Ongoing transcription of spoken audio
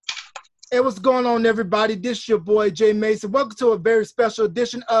Hey, what's going on, everybody? This is your boy, Jay Mason. Welcome to a very special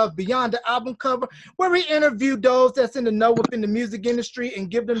edition of Beyond the Album Cover, where we interview those that's in the know within the music industry and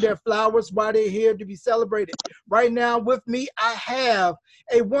give them their flowers while they're here to be celebrated. Right now with me, I have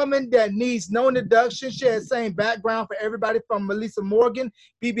a woman that needs no introduction. She has the same background for everybody from Melissa Morgan,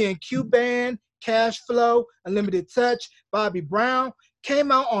 BB&Q Band, Cash Flow, Unlimited Touch, Bobby Brown.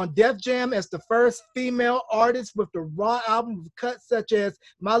 Came out on Def Jam as the first female artist with the Raw album with cuts such as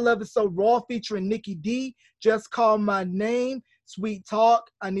My Love Is So Raw featuring Nikki D, Just Call My Name, Sweet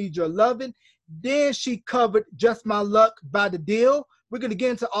Talk, I Need Your Lovin'. Then she covered Just My Luck by The Deal. We're going to get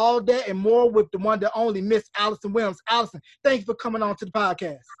into all that and more with the one that only Miss Allison Williams. Allison, thank you for coming on to the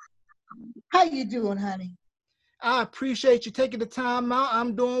podcast. How you doing, honey? I appreciate you taking the time out.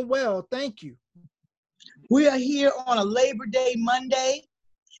 I'm doing well. Thank you. We are here on a Labor Day Monday,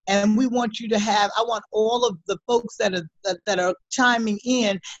 and we want you to I want all of the folks that are chiming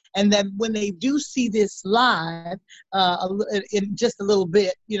in, and that when they do see this live, in just a little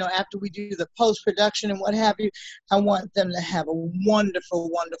bit, after we do the post-production and what have you, I want them to have a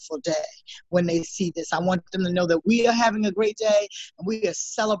wonderful, wonderful day when they see this. I want them to know that we are having a great day, and we are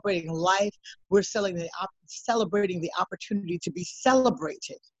celebrating life. We're celebrating the opportunity to be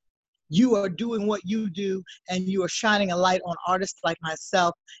celebrated. You are doing what you do, and you are shining a light on artists like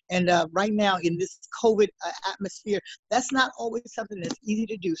myself. And right now in this COVID atmosphere, that's not always something that's easy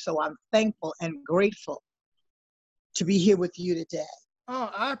to do. So I'm thankful and grateful to be here with you today. Oh,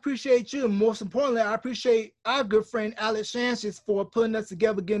 I appreciate you. Most importantly, I appreciate our good friend Alex Sanchez for putting us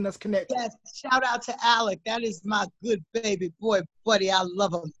together, getting us connected. Yes, shout out to Alec. That is my good baby boy, buddy. I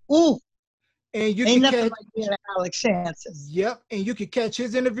love him. Ooh. And you Ain't can nothing catch like being Alex Sanchez. Yep, and you can catch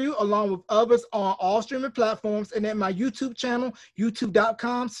his interview along with others on all streaming platforms and at my YouTube channel,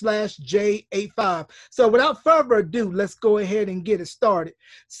 youtube.com/J85. So without further ado, let's go ahead and get it started.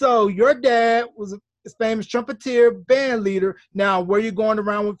 So your dad was a famous trumpeter, band leader. Now, were you going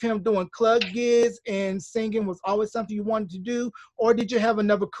around with him doing club gigs and singing was always something you wanted to do, or did you have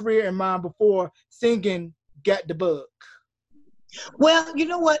another career in mind before singing got the bug? Well, you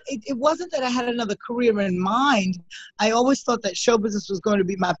know what? It wasn't that I had another career in mind. I always thought that show business was going to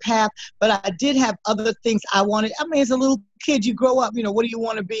be my path, but I did have other things I wanted. I mean, as a little kid, you grow up, what do you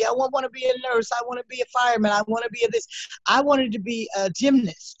want to be? I want to be a nurse. I want to be a fireman. I want to be this. I wanted to be a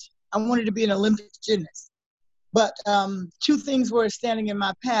gymnast. I wanted to be an Olympic gymnast. But two things were standing in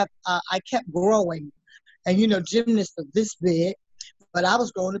my path. I kept growing. And, gymnasts are this big, but I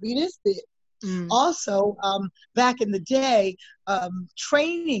was growing to be this big. Also, back in the day,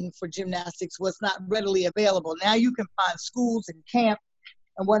 training for gymnastics was not readily available. Now you can find schools and camps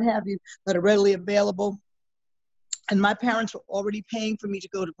and what have you that are readily available. And my parents were already paying for me to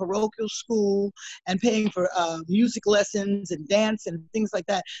go to parochial school and paying for music lessons and dance and things like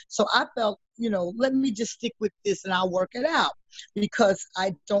that. So I felt, let me just stick with this and I'll work it out because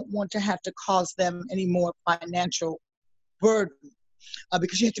I don't want to have to cause them any more financial burden.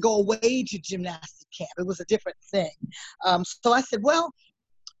 Because you had to go away to gymnastic camp. It was a different thing. So I said, well,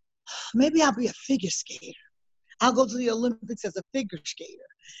 maybe I'll be a figure skater. I'll go to the Olympics as a figure skater.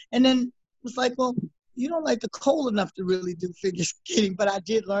 And then it was like, well, you don't like the cold enough to really do figure skating, but I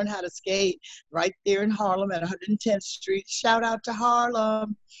did learn how to skate right there in Harlem at 110th Street. Shout out to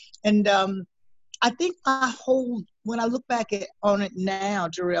Harlem. And I think when I look back on it now,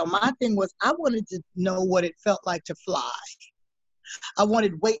 Jarrell, my thing was I wanted to know what it felt like to fly. I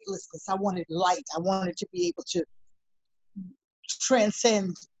wanted weightlessness. I wanted light. I wanted to be able to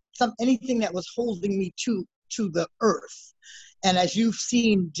transcend anything that was holding me to the earth. And as you've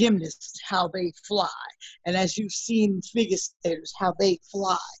seen gymnasts, how they fly. And as you've seen figure skaters, how they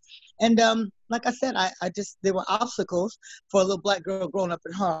fly. And like I said, there were obstacles for a little black girl growing up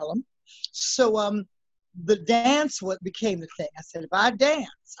in Harlem. So the dance became the thing. I said, if I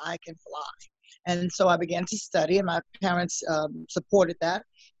dance, I can fly. And so I began to study, and my parents supported that.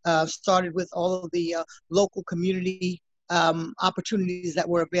 Started with all of the local community opportunities that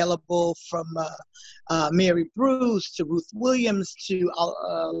were available, from Mary Bruce to Ruth Williams to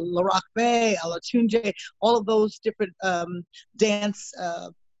LaRock Bay, Alatunje, all of those different dance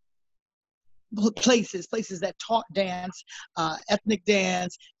places that taught dance, ethnic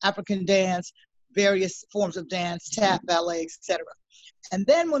dance, African dance, various forms of dance, tap, ballet, etc. And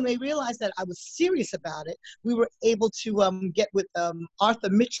then when they realized that I was serious about it, we were able to get with Arthur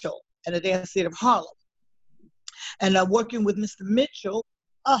Mitchell at the Dance Theater of Harlem. And working with Mr. Mitchell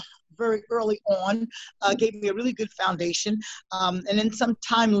very early on gave me a really good foundation. And then some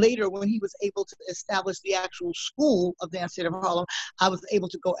time later, when he was able to establish the actual school of Dance Theater of Harlem, I was able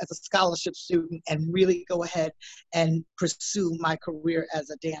to go as a scholarship student and really go ahead and pursue my career as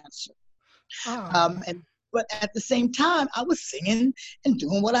a dancer. Oh. But at the same time, I was singing and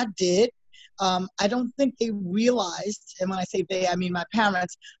doing what I did. I don't think they realized, and when I say they, I mean my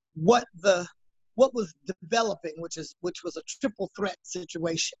parents, what was developing, which was a triple threat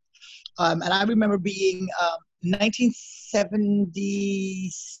situation. And I remember being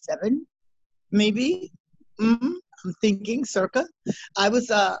 1977, maybe. I'm thinking circa. I was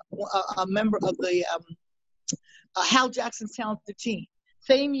a member of the Hal Jackson's talented team,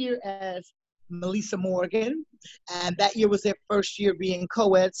 same year as Melissa Morgan, and that year was their first year being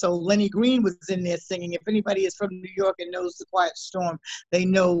co-ed, so Lenny Green was in there singing. If anybody is from New York and knows The Quiet Storm, they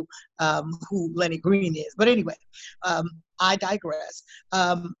know who Lenny Green is. But anyway, I digress.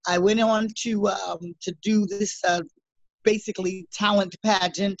 I went on to do this basically talent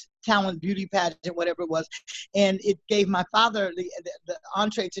beauty pageant, whatever it was. And it gave my father the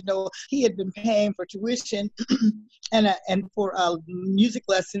entree to know he had been paying for tuition and for music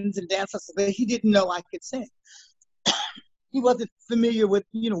lessons and dance lessons, but he didn't know I could sing. He wasn't familiar with,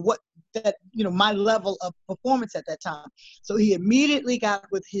 my level of performance at that time. So he immediately got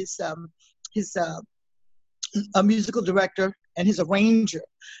with his a musical director and his arranger,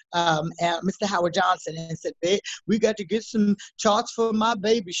 Mr. Howard Johnson, and said, "Babe, we got to get some charts for my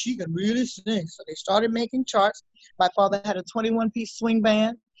baby. She can really sing." So they started making charts. My father had a 21-piece swing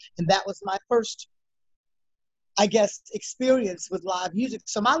band, and that was my first, I guess, experience with live music.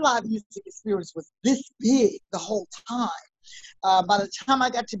 So my live music experience was this big the whole time. By the time I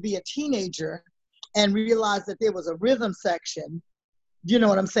got to be a teenager and realized that there was a rhythm section, you know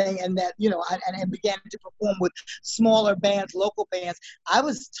what I'm saying? And that, I began to perform with smaller bands, local bands. I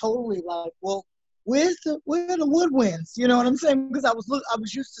was totally like, well, where are the woodwinds? You know what I'm saying? Because I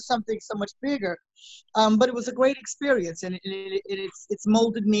was used to something so much bigger. But it was a great experience, and it's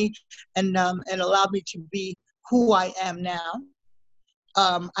molded me and allowed me to be who I am now.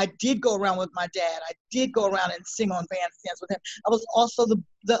 I did go around with my dad. I did go around and sing on bandstands with him. I was also the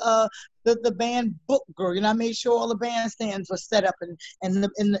band book girl. I made sure all the bandstands were set up and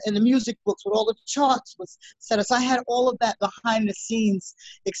the music books with all the charts was set up. So I had all of that behind the scenes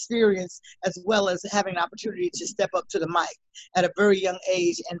experience, as well as having an opportunity to step up to the mic at a very young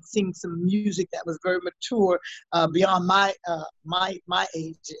age and sing some music that was very mature, beyond my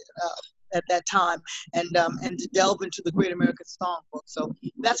age. At that time, and to delve into the Great American Songbook. So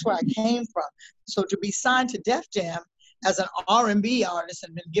that's where I came from. So to be signed to Def Jam as an R&B artist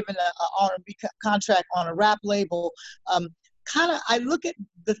and been given a R&B contract on a rap label, I look at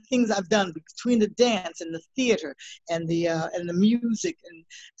the things I've done between the dance and the theater and the music, and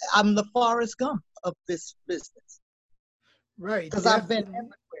I'm the Forrest Gump of this business. Right. Because I've been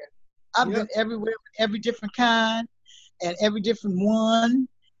everywhere. I've been everywhere with every different kind and every different one.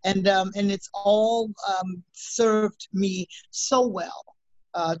 And it's all served me so well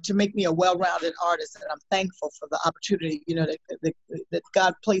to make me a well-rounded artist, and I'm thankful for the opportunity, that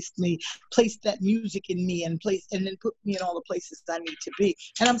God placed that music in me and then put me in all the places I need to be.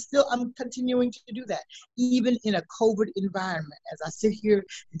 And I'm continuing to do that, even in a COVID environment. As I sit here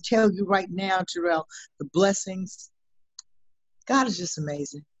and tell you right now, Terrell, the blessings, God is just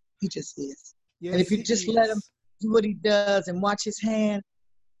amazing. He just is. Yes, and if you just let him do what he does and watch his hand,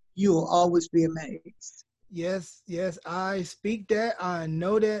 you will always be amazed. Yes, I speak that. I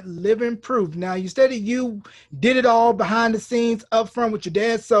know that, living proof. Now, you said that you did it all behind the scenes up front with your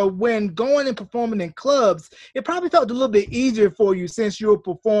dad. So when going and performing in clubs, it probably felt a little bit easier for you since you were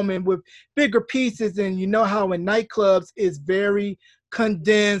performing with bigger pieces. And you know how in nightclubs it's very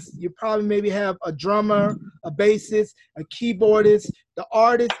condensed. You probably maybe have a drummer, a bassist, a keyboardist, the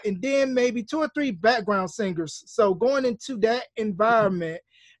artist, and then maybe 2 or 3 background singers. So going into that environment,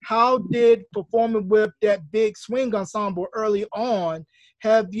 how did performing with that big swing ensemble early on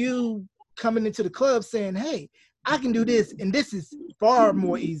have you coming into the club saying, hey, I can do this, and this is far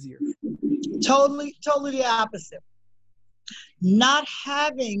more easier? Totally the opposite. Not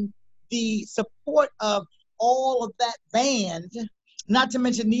having the support of all of that band, not to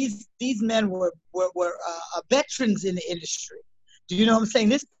mention these men were veterans in the industry. Do you know what I'm saying?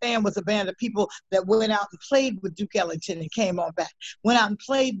 This band was a band of people that went out and played with Duke Ellington and came on back. Went out and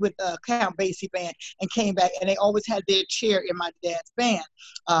played with Count Basie band and came back, and they always had their chair in my dad's band.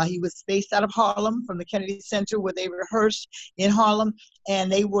 He was based out of Harlem from the Kennedy Center, where they rehearsed in Harlem,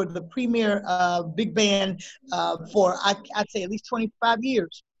 and they were the premier big band for, I'd say, at least 25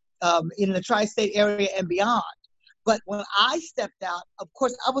 years in the tri-state area and beyond. But when I stepped out, of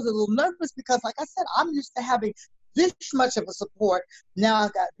course, I was a little nervous because, like I said, I'm used to having this much of a support. Now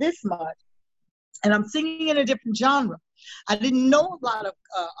I've got this much, and I'm singing in a different genre. I didn't know a lot of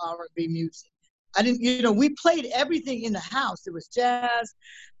R&B music. I didn't, we played everything in the house. There was jazz,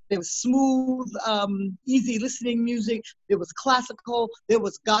 There was smooth, easy listening music. There was classical. There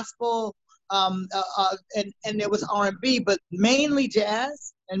was gospel, and there was R&B, but mainly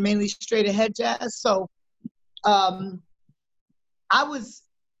jazz and mainly straight ahead jazz. So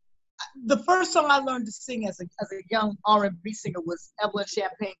the first song I learned to sing as a young R&B singer was Evelyn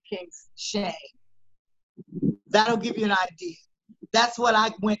Champagne King's "Shame." That'll give you an idea. That's what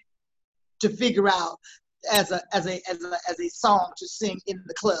I went to figure out as a song to sing in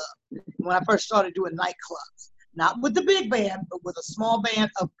the club when I first started doing nightclubs. Not with the big band, but with a small band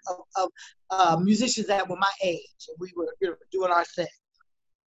of musicians that were my age, and we were doing our thing.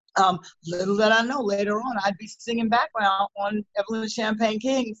 Little did I know, later on I'd be singing background on Evelyn Champagne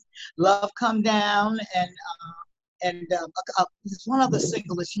King's "Love Come Down" and there's one other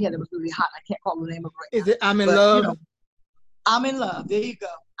single that she had that was really hot. I can't call the name of it right now. Is it "I'm in Love"? You know, I'm in love. There you go.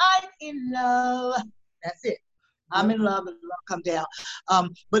 I'm in love. That's it. I'm in love and love come down.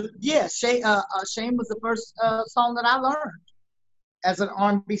 But yeah, Shame was the first song that I learned as an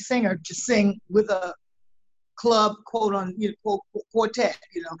R&B singer to sing with a club quote quartet,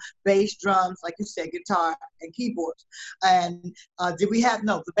 bass, drums, like you said, guitar and keyboards. And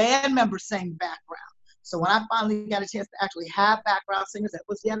the band members sang background. So when I finally got a chance to actually have background singers, that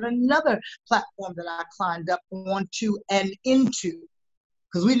was yet another platform that I climbed up onto and into,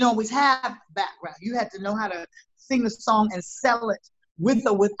 because we didn't always have background. You had to know how to sing the song and sell it with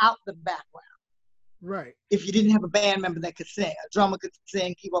or without the background. Right. If you didn't have a band member that could sing, a drummer could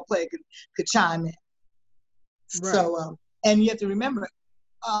sing, keyboard player could chime in. Right. So, and you have to remember,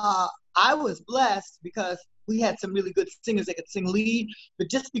 I was blessed because we had some really good singers that could sing lead, but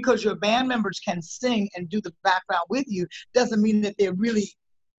just because your band members can sing and do the background with you doesn't mean that they're really,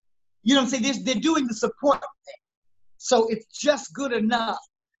 you know what I'm saying, they're doing the support thing. So it's just good enough.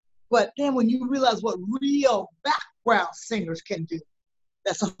 But then when you realize what real background singers can do,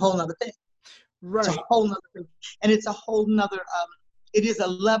 that's a whole nother thing. Right. It's a whole nother thing. And it's a whole nother, it is a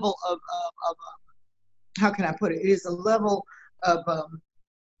level of how can I put it? It is a level of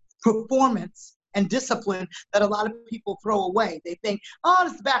performance and discipline that a lot of people throw away. They think, oh,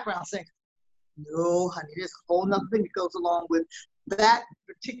 this is background singer. No, honey, there's a whole nother thing that goes along with that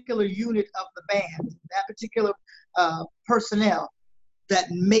particular unit of the band, that particular personnel that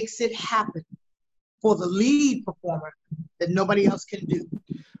makes it happen for the lead performer that nobody else can do.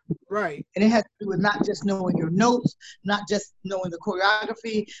 Right. And it has to do with not just knowing your notes, not just knowing the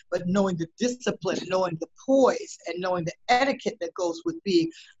choreography, but knowing the discipline, knowing the poise, and knowing the etiquette that goes with being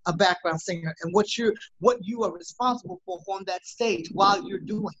a background singer and what you are responsible for on that stage while you're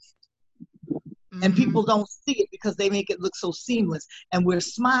doing it. Mm-hmm. And people don't see it because they make it look so seamless. And we're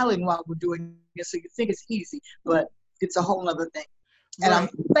smiling while we're doing it, so you think it's easy, but it's a whole other thing. And I'm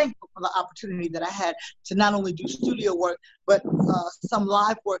thankful for the opportunity that I had to not only do studio work, but some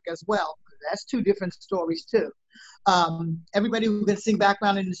live work as well. That's two different stories too. Everybody who can sing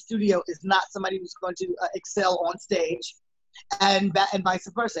background in the studio is not somebody who's going to excel on stage, and vice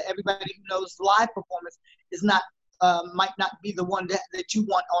versa. Everybody who knows live performance is not might not be the one that you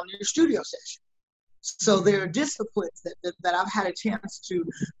want on your studio session. So there are disciplines that I've had a chance to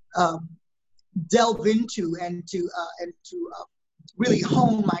delve into and to really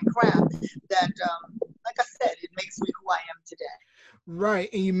hone my craft that, like I said, it makes me who I am today. Right.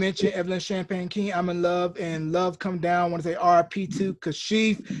 And you mentioned Evelyn Champagne King, I'm in Love, and Love Come Down. I want to say RP to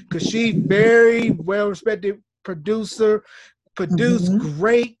Kashif. Kashif, very well-respected producer, produced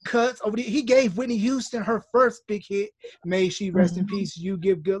great cuts over he gave Whitney Houston her first big hit, May She Rest in Peace, You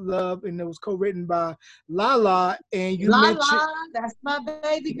Give Good Love, and it was co-written by Lala. And you mentioned, that's my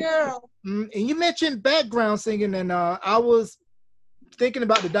baby girl. And you mentioned background singing, and I was thinking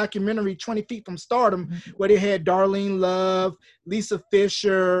about the documentary 20 Feet from Stardom, where they had Darlene Love, Lisa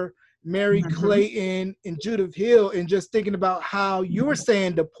Fisher, Mary Clayton, and Judith Hill, and just thinking about how you were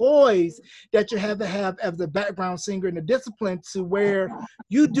saying the poise that you have to have as a background singer and the discipline to where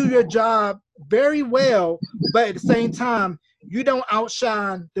you do your job very well, but at the same time, you don't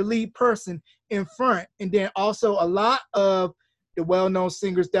outshine the lead person in front. And then also a lot of the well-known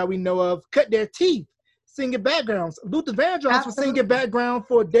singers that we know of cut their teeth singing backgrounds. Luther Vandross was singing background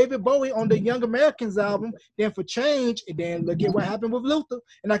for David Bowie on the Young Americans album, then for Change, and then look at what happened with Luther.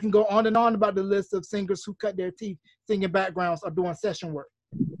 And I can go on and on about the list of singers who cut their teeth singing backgrounds or doing session work.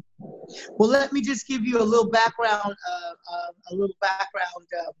 Well, let me just give you a little background,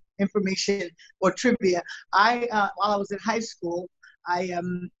 information or trivia. While I was in high school, I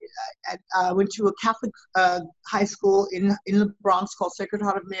I went to a Catholic high school in the Bronx called Sacred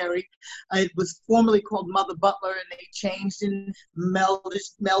Heart of Mary. It was formerly called Mother Butler, and they changed and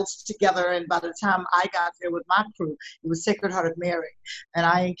melded together. And by the time I got there with my crew, it was Sacred Heart of Mary. And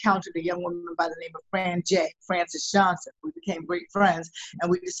I encountered a young woman by the name of Frances Johnson. We became great friends, and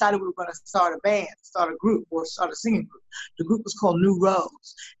we decided we were going to start a band, start a group, or start a singing group. The group was called New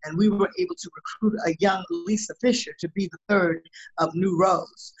Rose, and we were able to recruit a young Lisa Fisher to be the third of New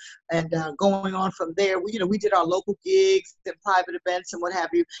Rose. And going on from there, we did our local gigs and private events and what have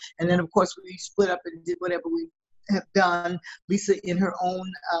you. And then, of course, we split up and did whatever we have done. Lisa in her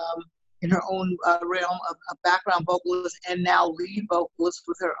own realm of background vocalist, and now lead vocalist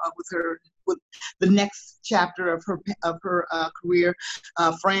with the next chapter of her career.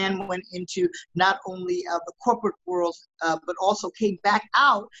 Fran went into not only the corporate world, but also came back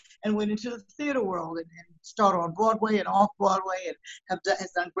out and went into the theater world and started on Broadway and off Broadway, and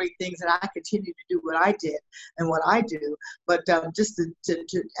has done great things. And I continue to do what I did and what I do. But just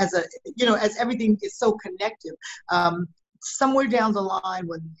as everything is so connected. Somewhere down the line,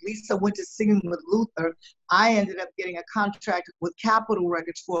 when Lisa went to singing with Luther, I ended up getting a contract with Capitol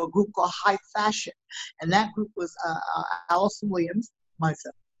Records for a group called High Fashion. And that group was Allison Williams,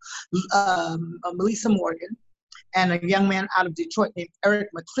 myself, Melissa Morgan, and a young man out of Detroit named Eric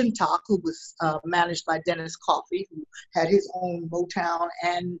McClintock, who was managed by Dennis Coffey, who had his own Motown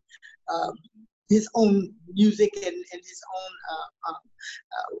and his own music and his own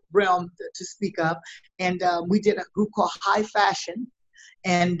realm to speak of. And we did a group called High Fashion.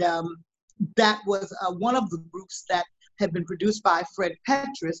 And that was one of the groups that had been produced by Fred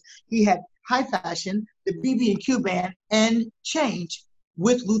Petrus. He had High Fashion, the BB&Q Band, and Change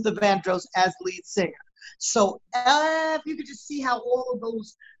with Luther Vandross as lead singer. So if you could just see how all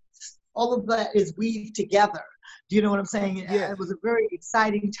of that is weaved together. Do you know what I'm saying? Yeah. It was a very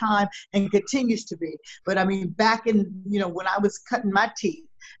exciting time and continues to be. But I mean, back in, when I was cutting my teeth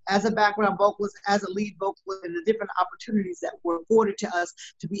as a background vocalist, as a lead vocalist, and the different opportunities that were afforded to us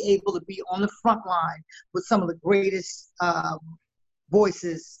to be able to be on the front line with some of the greatest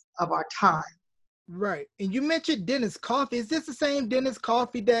voices of our time. Right. And you mentioned Dennis Coffey. Is this the same Dennis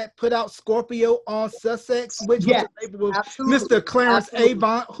Coffey that put out Scorpio on Sussex, which was the label with Mr. Clarence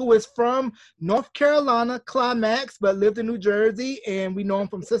Avant, who is from North Carolina, Climax, but lived in New Jersey, and we know him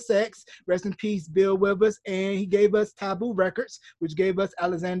from Sussex. Rest in peace, Bill Withers. And he gave us Taboo Records, which gave us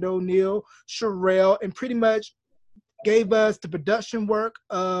Alexander O'Neal, Sherelle, and pretty much gave us the production work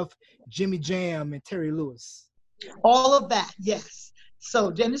of Jimmy Jam and Terry Lewis. All of that, yes.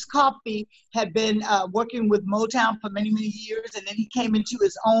 So Dennis Coffey had been working with Motown for many, many years, and then he came into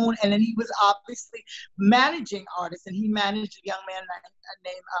his own, and then he was obviously managing artists, and he managed a young man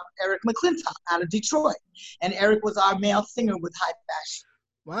named Eric McClintock out of Detroit. And Eric was our male singer with High Fashion.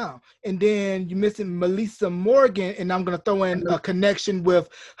 Wow. And then you mentioned Melissa Morgan, and I'm going to throw in a connection with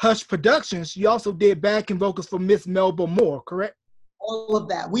Hush Productions. You also did backing vocals for Miss Melba Moore, correct? All of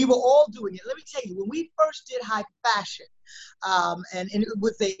that. We were all doing it. Let me tell you, when we first did High Fashion, and it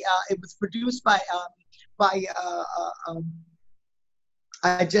was produced by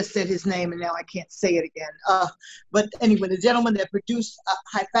I just said his name and now I can't say it again. But anyway, the gentleman that produced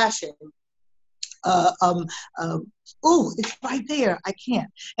High Fashion, it's right there. I can't.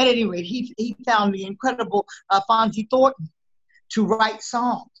 At any rate, he found the incredible Fonzie Thornton to write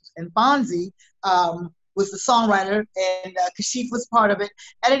songs, and Fonzie was the songwriter, and Kashif was part of it.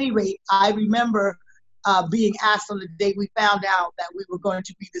 At any rate, I remember being asked on the day we found out that we were going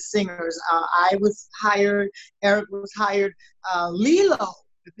to be the singers. I was hired, Eric was hired, Lilo.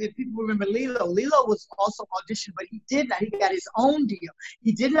 If people remember Lilo was also auditioned, but he did not. He got his own deal.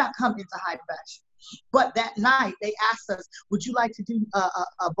 He did not come into High Fashion. But that night, they asked us, would you like to do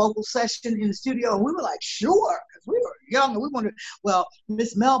a vocal session in the studio? And we were like, sure, because we were young. And we wanted, well,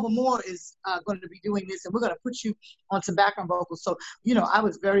 Miss Melba Moore is going to be doing this, and we're going to put you on some background vocals. So, I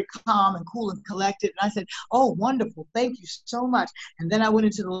was very calm and cool and collected. And I said, oh, wonderful. Thank you so much. And then I went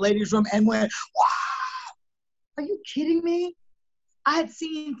into the ladies' room and went, wow, are you kidding me? I had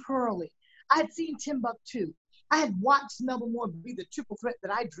seen Pearly. I had seen Timbuktu. I had watched Melba Moore be the triple threat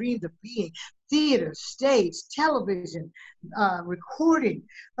that I dreamed of being: theater, stage, television, recording,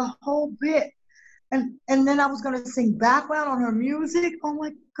 the whole bit. And then I was going to sing background on her music. Oh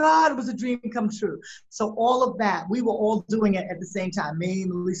my God, it was a dream come true. So all of that, we were all doing it at the same time. Me,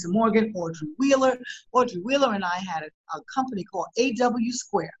 Melissa Morgan, Audrey Wheeler. Audrey Wheeler and I had a company called AW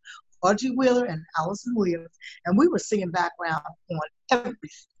Square. Audrey Wheeler and Allison Williams. And we were singing background on everything.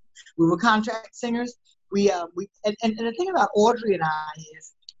 We were contract singers. And the thing about Audrey and I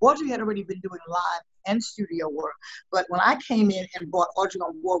is, Audrey had already been doing live and studio work. But when I came in and brought Audrey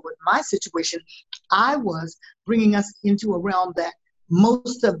on board with my situation, I was bringing us into a realm that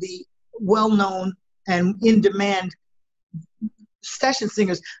most of the well-known and in-demand session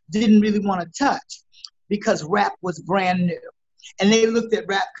singers didn't really want to touch, because rap was brand new. And they looked at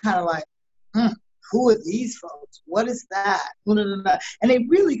rap kind of like, who are these folks? What is that? And they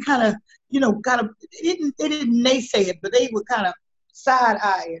really kind of, they didn't naysay it, but they would kind of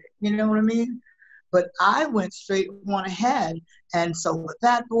side-eye it, you know what I mean? But I went straight on ahead. And so with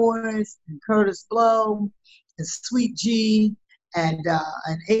Fat Boys and Curtis Blow and Sweet G and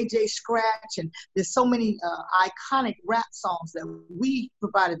AJ Scratch, and there's so many iconic rap songs that we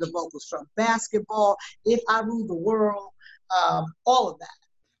provided the vocals from. Basketball, If I Rule the World, all of that.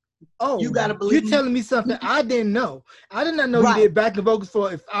 Oh, you gotta believe you're telling me something I didn't know. I did not know right. you did backing vocals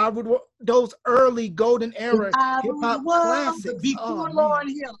for If I Would, those early golden era hip hop classics. Before Lauryn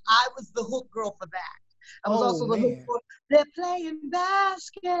Hill, I was the hook girl for that. I was also the hook for They're Playing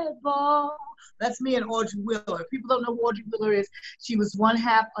Basketball. That's me and Audrey Wheeler. If people don't know who Audrey Wheeler is, she was one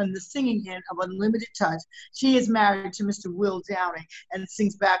half on the singing end of Unlimited Touch. She is married to Mr. Will Downing and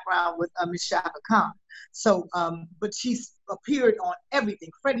sings background with Miss Shaka Khan. So, but she's appeared on everything.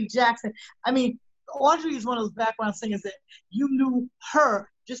 Freddie Jackson. I mean, Audrey is one of those background singers that you knew her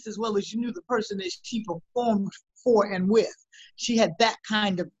just as well as you knew the person that she performed for and with. She had that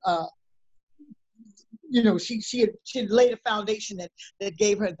kind of, she had laid a foundation that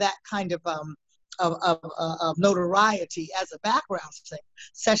gave her that kind of notoriety as a background singer,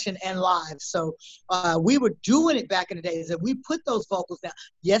 session and live. So we were doing it back in the days, and we put those vocals down.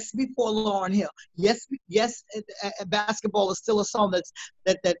 Yes, before Lauryn Hill. Yes, Basketball is still a song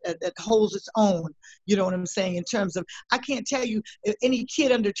that holds its own. You know what I'm saying? In terms of, I can't tell you, if any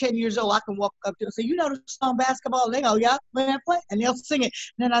kid under 10 years old, I can walk up to and say, you know the song Basketball? And they go, yeah, man, play. And they'll sing it.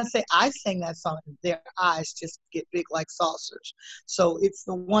 And then I say, I sang that song, and their eyes just get big like saucers. So it's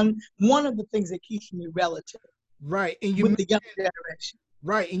the one of the things that keeps me relative. Right. And with the younger generation.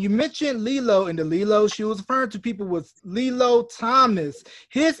 Right. And you mentioned Lilo, and the Lilo she was referring to people was Lilo Thomas.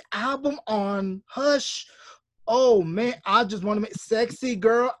 His album on Hush. Oh man, I just want to make Sexy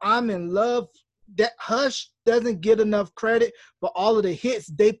Girl. I'm in love. That Hush doesn't get enough credit for all of the hits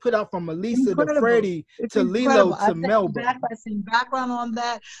they put out from Melissa to Freddie to Lilo to Melba. I sang background on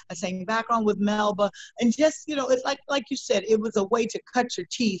that. I sang background with Melba. And just, it's like you said, it was a way to cut your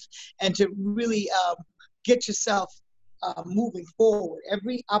teeth and to really get yourself moving forward.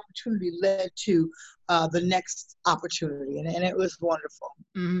 Every opportunity led to the next opportunity, and it was wonderful.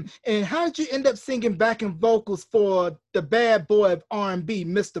 Mm-hmm. And how did you end up singing backing vocals for the bad boy of R&B,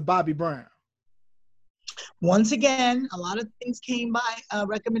 Mr. Bobby Brown? Once again, a lot of things came by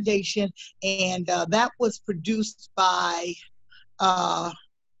recommendation, and that was produced by,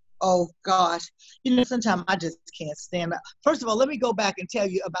 oh gosh, sometimes I just can't stand it. First of all, let me go back and tell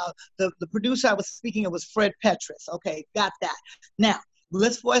you about the producer I was speaking of was Fred Petrus. Okay, got that. Now,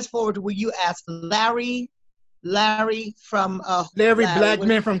 let's fast forward to where you asked Larry from Larry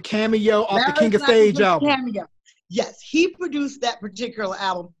Blackman from Cameo off the King of Stage album. Cameo. Yes, he produced that particular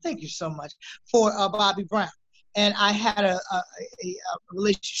album. Thank you so much for Bobby Brown. And I had a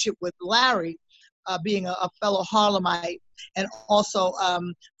relationship with Larry, being a fellow Harlemite, and also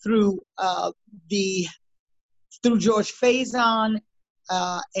through George Faison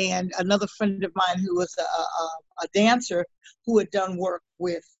and another friend of mine who was a dancer who had done work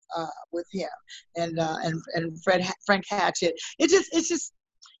with him, and Frank Hatchett.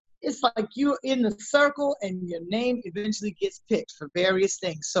 It's like you're in the circle and your name eventually gets picked for various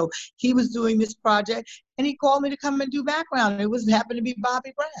things. So he was doing this project and he called me to come and do background. It happened to be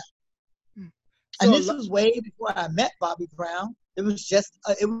Bobby Brown. And this was way before I met Bobby Brown. It was just,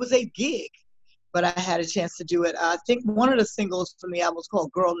 it was a gig, but I had a chance to do it. I think one of the singles from the album was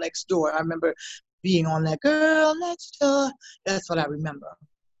called Girl Next Door. I remember being on that Girl Next Door. That's what I remember.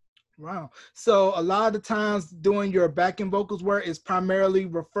 Wow. So a lot of the times doing your backing vocals work is primarily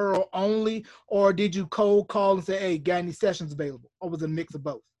referral only, or did you cold call and say, hey, got any sessions available? Or was it a mix of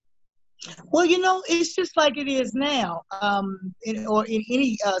both? Well, it's just like it is now, in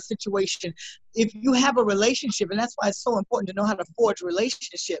any situation. If you have a relationship, and that's why it's so important to know how to forge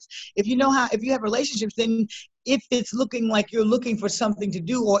relationships. If you have relationships, then if it's looking like you're looking for something to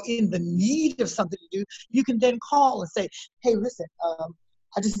do or in the need of something to do, you can then call and say, hey, listen,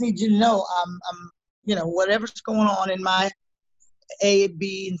 I just need you to know, whatever's going on in my A,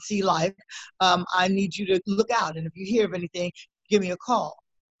 B, and C life, I need you to look out. And if you hear of anything, give me a call.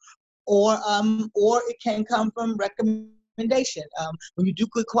 Or it can come from recommendation. When you do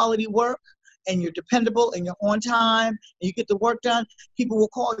good quality work, and you're dependable and you're on time and you get the work done, people will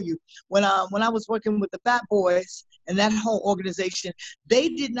call you. When I was working with the Fat Boys and that whole organization, they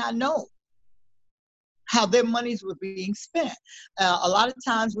did not know how their monies were being spent. A lot of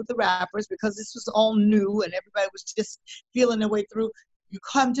times with the rappers, because this was all new and everybody was just feeling their way through, you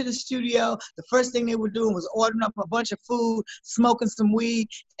come to the studio, the first thing they were doing was ordering up a bunch of food, smoking some weed,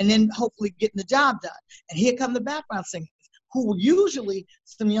 and then hopefully getting the job done. And here come the background singers, who were usually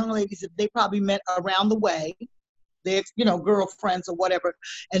some young ladies that they probably met around the way, their, girlfriends or whatever,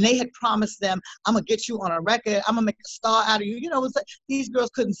 and they had promised them, I'm gonna get you on a record, I'm gonna make a star out of you. It was like these girls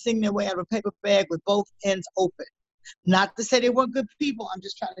couldn't sing their way out of a paper bag with both ends open. Not to say they weren't good people, I'm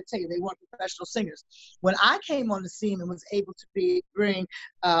just trying to tell you they weren't professional singers. When I came on the scene and was able to bring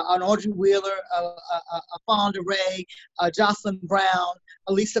an Audrey Wheeler, a Fonda Ray, Jocelyn Brown,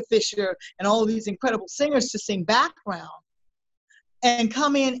 Elisa Fisher, and all of these incredible singers to sing background, and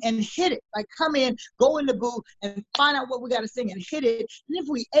come in and hit it. Like, come in, go in the booth and find out what we got to sing and hit it. And if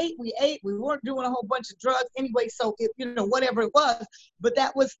we ate, we ate. We weren't doing a whole bunch of drugs anyway, so if, whatever it was. But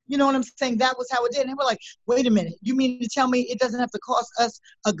that was, you know what I'm saying? That was how it did. And we're like, wait a minute, you mean to tell me it doesn't have to cost us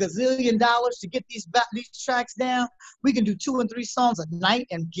 $1 gazillion to get these tracks down? We can do 2 and 3 songs a night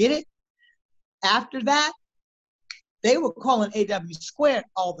and get it? After that, they were calling AW Squared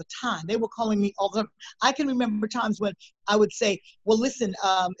all the time. They were calling me all the time. I can remember times when I would say, well, listen,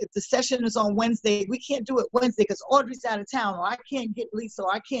 if the session is on Wednesday, we can't do it Wednesday because Audrey's out of town, or I can't get Lisa,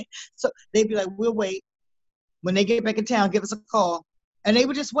 or I can't. So they'd be like, we'll wait. When they get back in town, give us a call. And they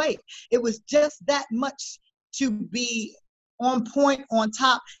would just wait. It was just that much to be on point, on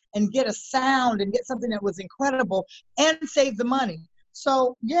top, and get a sound and get something that was incredible and save the money.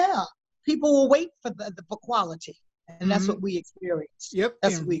 So, yeah, people will wait for the quality. And that's what we experienced. Yep.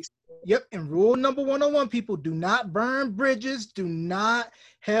 That's what we experienced. Yep. And rule number 101, people, do not burn bridges. Do not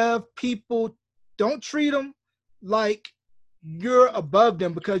have people, don't treat them like you're above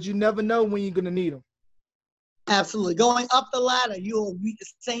them, because you never know when you're going to need them. Absolutely. Going up the ladder, you'll meet the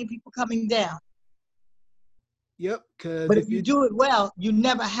same people coming down. Yep. But if you do it well, you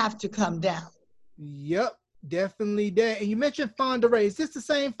never have to come down. Yep. Definitely that. And you mentioned Fonda Ray. Is this the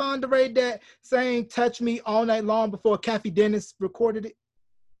same Fonda Ray that sang Touch Me All Night Long before Kathy Dennis recorded it?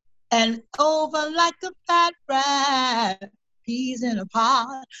 And over like a fat rat, peas in a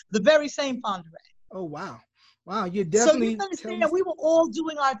pod. The very same Fonda Ray. Oh, wow. Wow, you definitely. So you understand, we were all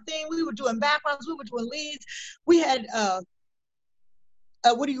doing our thing. We were doing backgrounds. We were doing leads. We had,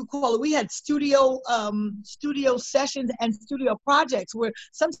 what do you call it? We had studio sessions and studio projects where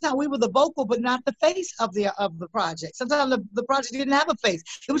sometimes we were the vocal, but not the face of the project. Sometimes the project didn't have a face.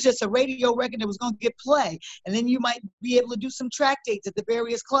 It was just a radio record that was going to get play. And then you might be able to do some track dates at the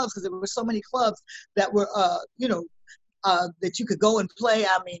various clubs, because there were so many clubs that were, that you could go and play.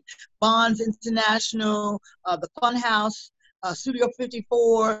 I mean, Bonds International, the Funhouse, Studio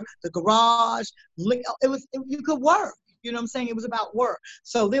 54, the Garage. You could work. You know what I'm saying? It was about work.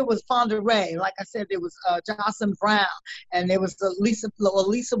 So there was Fonda Ray. Like I said, there was Jocelyn Brown. And there was Lisa.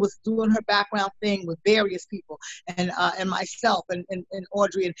 Lisa was doing her background thing with various people. And myself and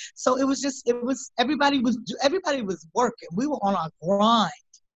Audrey. And so it was everybody was working. We were on our grind.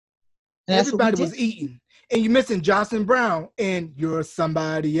 And everybody was eating. And you're missing Jocelyn Brown, and you're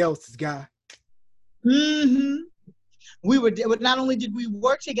somebody else's guy. Mm-hmm. Not only did we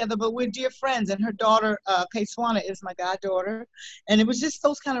work together, but we're dear friends. And her daughter, Kay Swana, is my goddaughter. And it was just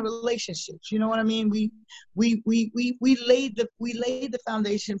those kind of relationships. You know what I mean? We laid the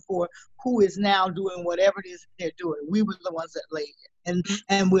foundation for who is now doing whatever it is they're doing. We were the ones that laid it,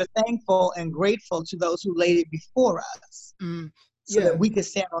 and we're thankful and grateful to those who laid it before us, so that we could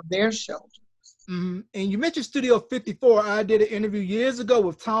stand on their shoulders. And you mentioned Studio 54. I did an interview years ago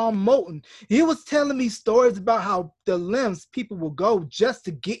with Tom Moulton. He was telling me stories about how the lengths people will go just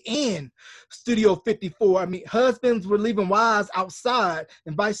to get in Studio 54. I mean, husbands were leaving wives outside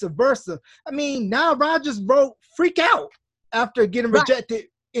and vice versa. I mean, Nile Rodgers wrote Freak Out after getting rejected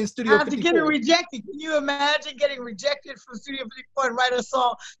in Studio 54. After getting rejected. Can you imagine getting rejected from Studio 54 and write a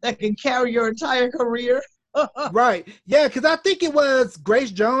song that can carry your entire career? Right. Yeah, because I think it was Grace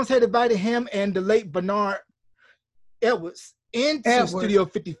Jones had invited him and the late Bernard Edwards into Studio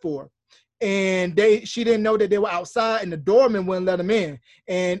 54. And she didn't know that they were outside, and the doorman wouldn't let them in.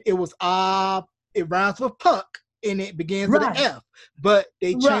 And it was it rhymes with Puck, and it begins with an F. But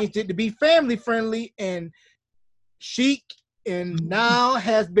they changed it to be family friendly, and Chic and now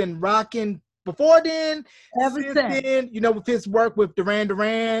has been rocking before then, since then, with his work with Duran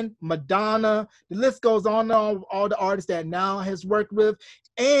Duran, Madonna, the list goes on, all the artists that now has worked with.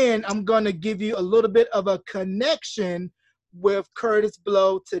 And I'm going to give you a little bit of a connection with Kurtis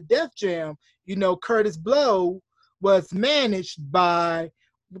Blow to Def Jam. You know, Kurtis Blow was managed by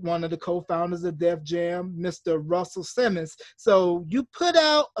one of the co-founders of Def Jam, Mr. Russell Simmons. So you put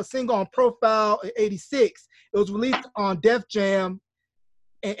out a single on Profile in '86. It was released on Def Jam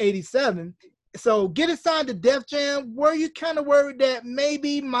in '87. So getting signed to Def Jam, were you kind of worried that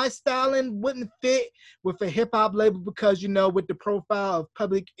maybe my styling wouldn't fit with a hip hop label because, you know, with the profile of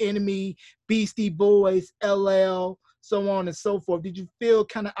Public Enemy, Beastie Boys, LL, so on and so forth? Did you feel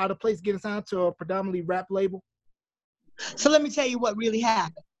kind of out of place getting signed to a predominantly rap label? So let me tell you what really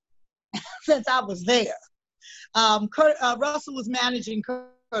happened. Since I was there, Russell was managing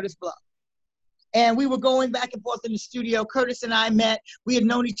Kurtis Blow. And we were going back and forth in the studio. Kurtis and I met. We had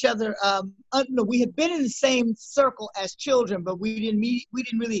known each other. We had been in the same circle as children, but we didn't meet. We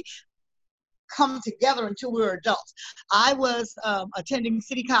didn't really come together until we were adults. I was attending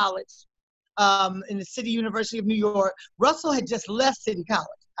City College in the City University of New York. Russell had just left City College.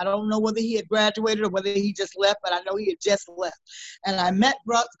 I don't know whether he had graduated or whether he just left, but I know he had just left. And I met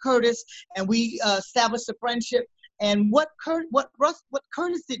Kurtis, and we established a friendship. And what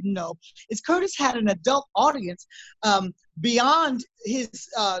Kurtis didn't know is Kurtis had an adult audience beyond his,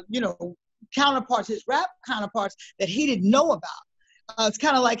 counterparts, his rap counterparts that he didn't know about. It's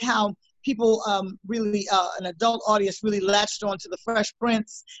kind of like how people really, an adult audience really latched on to the Fresh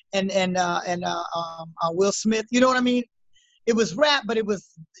Prince and Will Smith. You know what I mean? It was rap, but it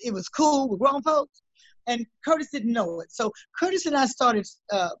was cool with grown folks. And Kurtis didn't know it. So Kurtis and I started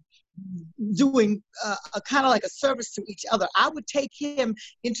doing a kind of like a service to each other. I would take him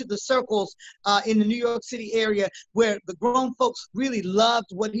into the circles in the New York City area where the grown folks really loved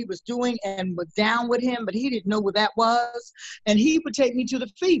what he was doing and were down with him, but he didn't know what that was. And he would take me to the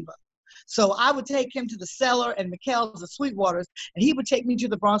Fever. So I would take him to the Cellar and McHale's and Sweetwater's, and he would take me to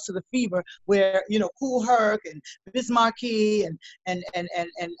the Bronx to the Fever, where, you know, Kool Herc and Biz Markie and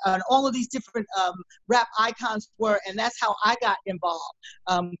all of these different rap icons were, and that's how I got involved.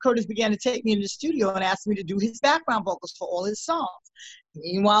 Kurtis began to take me in the studio and asked me to do his background vocals for all his songs.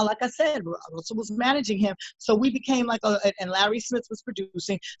 Meanwhile, like I said, Russell was managing him, so we became like and Larry Smith was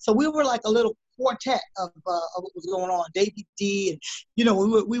producing, so we were like a little quartet of what was going on. Davey D, and you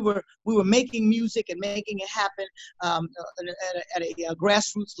know, we were making music and making it happen at a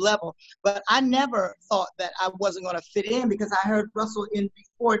grassroots level. But I never thought that I wasn't going to fit in, because I heard Russell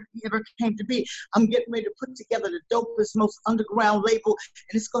before it ever came to be. I'm getting ready to put together the dopest, most underground label,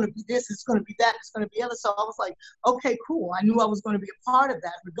 and it's going to be this, it's going to be that, it's going to be other. So I was like, okay, cool. I knew I was going to be a part of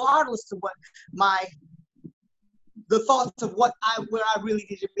that, regardless of what the thoughts of where I really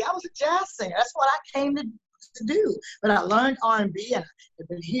needed to be. I was a jazz singer. That's what I came to do. But I learned R&B, and I've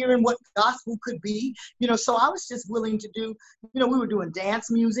been hearing what gospel could be, you know, so I was just willing to do, you know, we were doing dance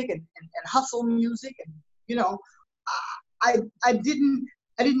music and hustle music, and, you know, I didn't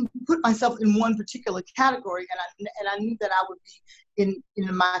put myself in one particular category, and I knew that I would be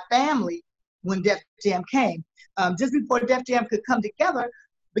in my family when Def Jam came. Just before Def Jam could come together,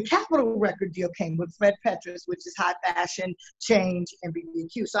 the Capitol record deal came with Fred Petrus, which is High Fashion, Change, and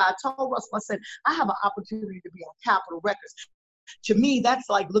BBQ. So I told Russell, I said, I have an opportunity to be on Capitol Records. To me, that's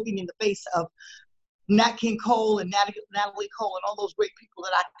like looking in the face of Nat King Cole and Natalie Cole and all those great people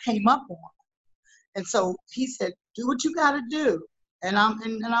that I came up on. And so he said, do what you got to do, and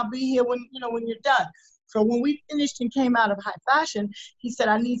I'll be here when you're done. So when we finished and came out of High Fashion, he said,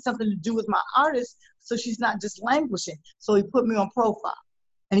 I need something to do with my artist so she's not just languishing. So he put me on Profile.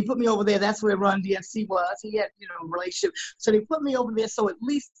 And he put me over there. That's where Run DMC was. He had, you know, a relationship. So they put me over there so at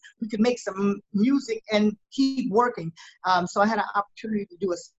least we could make some music and keep working. So I had an opportunity to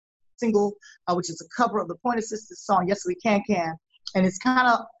do a single, which is a cover of the Pointer Sisters song, Yes We Can Can. And it's kind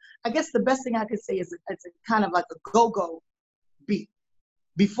of, I guess the best thing I could say is it's a kind of like a go-go beat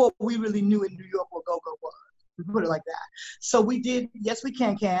before we really knew in New York what go-go was. We put it like that. So we did Yes We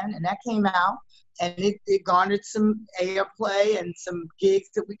Can Can, and that came out. And it garnered some airplay and some gigs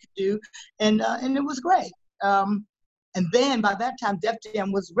that we could do, and it was great. And then by that time, Def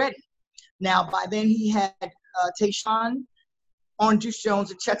Jam was ready. Now by then he had Tayshaun, Orange Juice Jones,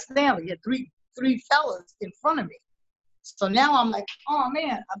 and Chuck Stanley. He had three fellas in front of me. So now I'm like, oh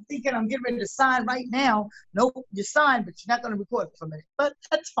man, I'm thinking I'm getting ready to sign right now. Nope, you signed, but you're not going to record for a minute. But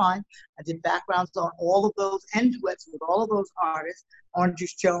that's fine. I did backgrounds on all of those and duets with all of those artists, Orange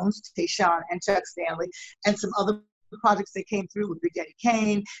Juice Jones, Tayshaun, and Chuck Stanley, and some other projects that came through with Big Daddy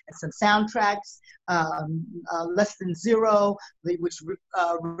Kane, and some soundtracks, Less Than Zero, which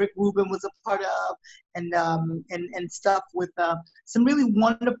Rick Rubin was a part of, and stuff with some really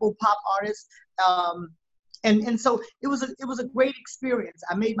wonderful pop artists. And so it was a great experience.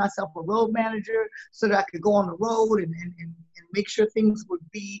 I made myself a road manager so that I could go on the road and make sure things would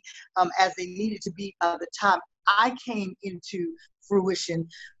be as they needed to be by the time I came into fruition.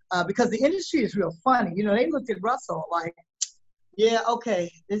 Because the industry is real funny. You know, they looked at Russell like, yeah,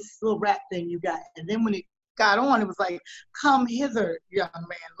 okay, this little rap thing you got. And then when it got on, it was like, come hither, young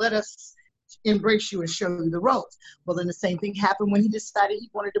man, let us embrace you and show you the ropes. Well, then the same thing happened when he decided he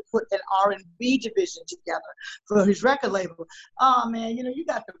wanted to put an R&B division together for his record label. Oh man, you know, you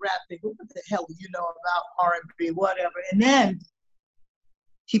got the rap thing, but what the hell do you know about R&B, whatever? And then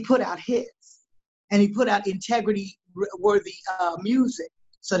he put out hits, and he put out integrity-worthy music.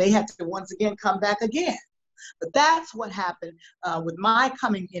 So they had to once again come back again. But that's what happened with my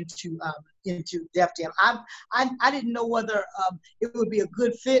coming into Def Jam. I didn't know whether it would be a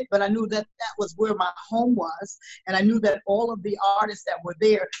good fit, but I knew that that was where my home was, and I knew that all of the artists that were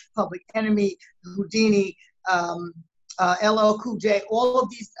there, Public Enemy, Houdini, LL Cool J, all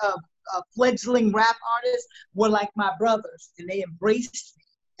of these fledgling rap artists were like my brothers, and they embraced me,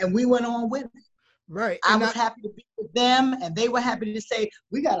 and we went on with it. Right. I was happy to be with them, and they were happy to say,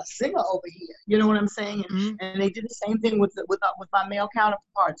 we got a singer over here. You know what I'm saying? And they did the same thing with my male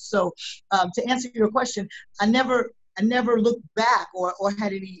counterparts. So to answer your question, I never looked back or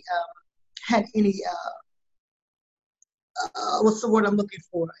had any what's the word I'm looking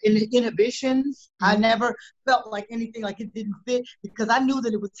for? Inhibitions. I never felt like anything like it didn't fit, because I knew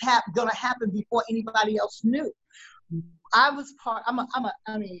that it was going to happen before anybody else knew. I'm a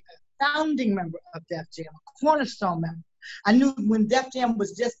founding member of Def Jam, a cornerstone member. I knew when Def Jam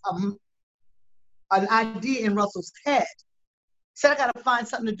was just an idea in Russell's head. Said I gotta find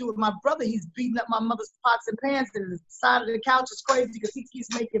something to do with my brother. He's beating up my mother's pots and pans, and the side of the couch is crazy because he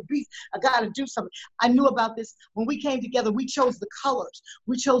keeps making beats. I gotta do something. I knew about this. When we came together, we chose the colors.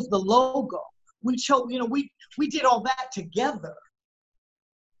 We chose the logo. We chose, you know, we did all that together.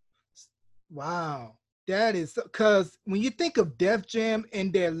 Wow. That is, because when you think of Def Jam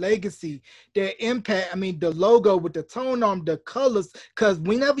and their legacy, their impact, I mean, the logo with the tone on the colors, because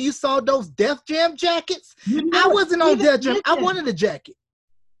whenever you saw those Def Jam jackets, I wasn't on Def Jam. I wanted a jacket.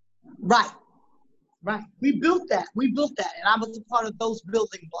 Right. We built that. And I was a part of those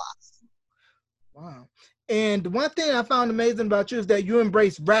building blocks. Wow. And one thing I found amazing about you is that you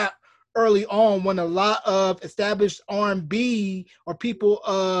embrace rap early on, when a lot of established R&B or people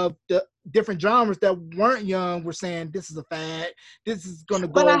of the different genres that weren't young were saying, this is a fad, this is going to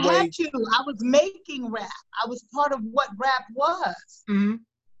go away. But I had to. I was making rap. I was part of what rap was. And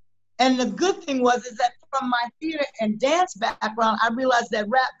the good thing is that from my theater and dance background, I realized that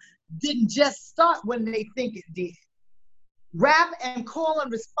rap didn't just start when they think it did. Rap and call and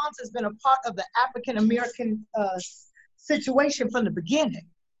response has been a part of the African-American situation from the beginning.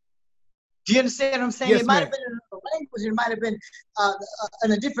 Do you understand what I'm saying? Yes, it might have been in another language, it might have been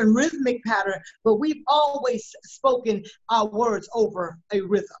in a different rhythmic pattern, but we've always spoken our words over a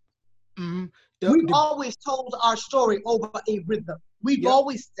rhythm. We've always told our story over a rhythm. We've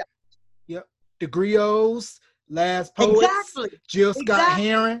always done it. Yep. The Griots, Last Poets, Jill Scott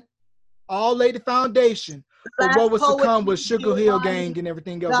Heron, all laid the foundation for what was to come with Sugar Hill Gang and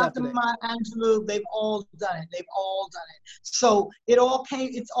everything else after that. Dr. Maya Angelou, they've all done it. So it all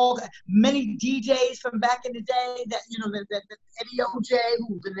came, many DJs from back in the day that, you know, that Eddie OJ,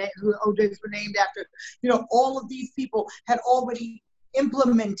 who OJs were named after, you know, all of these people had already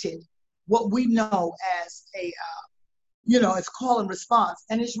implemented what we know as it's call and response,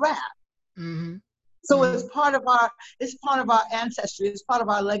 and it's rap. So it's part of our ancestry. It's part of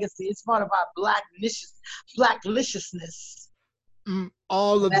our legacy. It's part of our blackliciousness.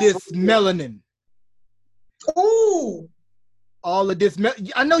 All of this melanin. Ooh. All of this.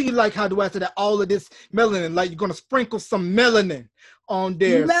 I know you like how do I say that? All of this melanin. Like you're gonna sprinkle some melanin on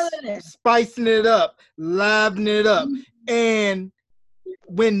there, spicing it up, livening it up. And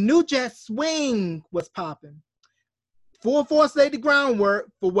when New Jack Swing was popping, 4-4 laid the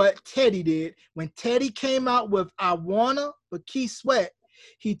groundwork for what Teddy did. When Teddy came out with I Wanna, but Keith Sweat,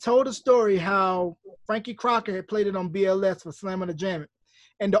 he told a story how Frankie Crocker had played it on BLS for Slammin' the Jammin'.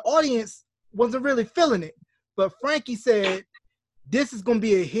 And the audience wasn't really feeling it. But Frankie said, this is going to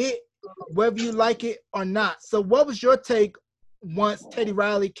be a hit, whether you like it or not. So what was your take once Teddy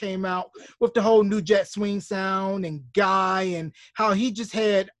Riley came out with the whole New Jack Swing sound and Guy, and how he just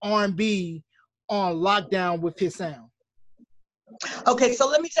had R&B on lockdown with his sound? Okay, so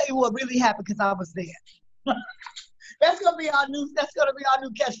let me tell you what really happened, because I was there. That's gonna be our new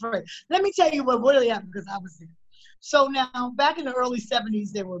catchphrase. Let me tell you what really happened, because I was there. So now, back in the early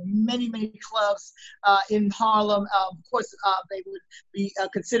 70s, there were many, many clubs in Harlem. Of course, they would be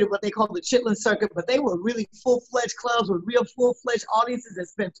considered what they call the Chitlin Circuit, but they were really full-fledged clubs with real full-fledged audiences that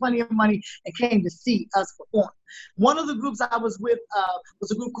spent plenty of money and came to see us perform. One of the groups I was with was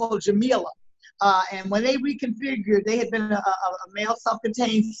a group called Jamila. And when they reconfigured, they had been a male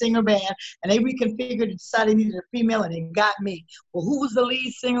self-contained singer band, and they reconfigured and decided they needed a female, and they got me. Well, who was the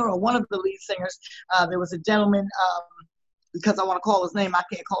lead singer or one of the lead singers? There was a gentleman, because I want to call his name, I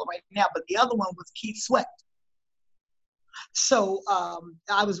can't call it right now, but the other one was Keith Sweat. So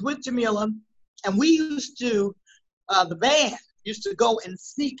I was with Jamila, and we used to, the band used to go and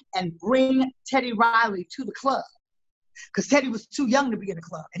sneak and bring Teddy Riley to the club. Because Teddy was too young to be in the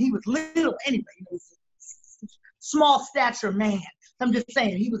club, and he was little anyway. He was a small stature man. I'm just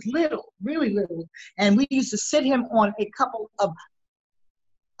saying, he was little, really little. And we used to sit him on a couple of,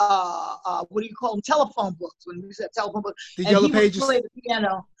 what do you call them, telephone books. When we said telephone books, the Yellow Pages. Would play the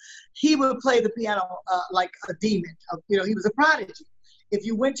piano. He would play the piano like a demon. You know, he was a prodigy. If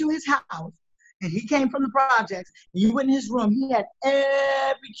you went to his house, and he came from the projects, and you went in his room, he had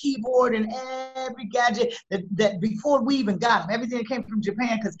every keyboard and every gadget that before we even got him, everything that came from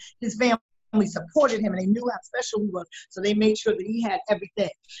Japan, because his family supported him and they knew how special he was. So they made sure that he had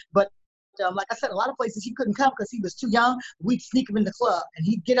everything. But like I said, a lot of places he couldn't come because he was too young. We'd sneak him in the club and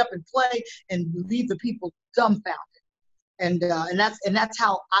he'd get up and play and leave the people dumbfounded. And that's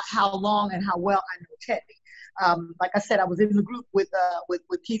how long and how well I know Teddy. Like I said, I was in the group with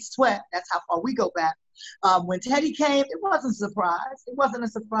Keith Sweat. That's how far we go back. When Teddy came, it wasn't a surprise. It wasn't a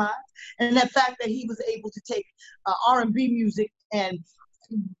surprise. And the fact that he was able to take R&B music and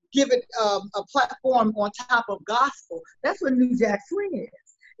give it a platform on top of gospel, that's what New Jack Swing is.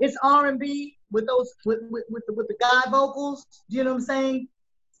 It's R&B with the guy vocals. Do you know what I'm saying?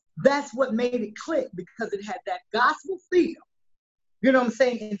 That's what made it click, because it had that gospel feel. You know what I'm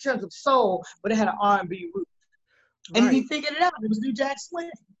saying? In terms of soul, but it had an R&B root. And he figured it out. It was New Jack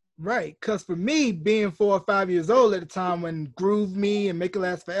Swing. Right, because for me, being 4 or 5 years old at the time when Groove Me and Make It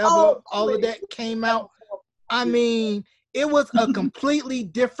Last Forever, all of that came out, I mean, it was a completely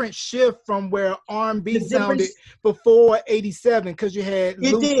different shift from where R&B sounded before '87, because you had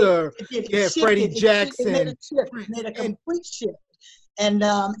Luther, you had Freddie Jackson. It made a complete shift. And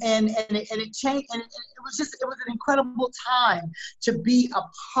it changed, and it was an incredible time to be a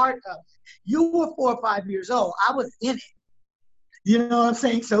part of it. You were 4 or 5 years old. I was in it. You know what I'm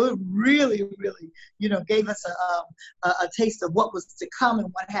saying? So it really, really, gave us a taste of what was to come and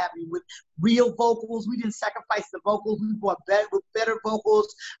what have you, with real vocals. We didn't sacrifice the vocals. We brought better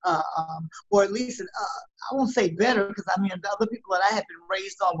vocals, or at least, I won't say better, because I mean, the other people that I had been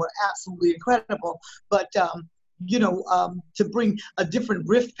raised on were absolutely incredible. But to bring a different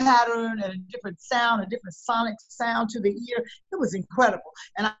riff pattern and a different sound, a different sonic sound to the ear, it was incredible.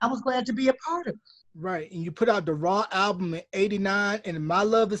 And I was glad to be a part of it. Right, and you put out the Raw album in '89, and My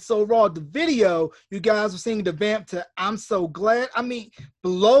Love Is So Raw. The video, you guys were singing the vamp to I'm So Glad. I mean,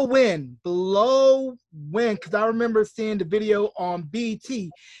 below when, because I remember seeing the video on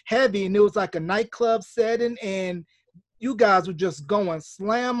BT Heavy, and it was like a nightclub setting, and you guys were just going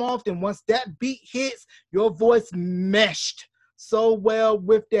slam off, and once that beat hits, your voice meshed so well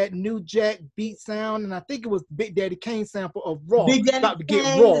with that New Jack beat sound, and I think it was Big Daddy Kane sample of Raw. Big Daddy about to get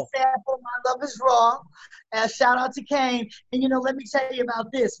Kane, raw. The sample, My Love Is Raw. Shout out to Kane. And let me tell you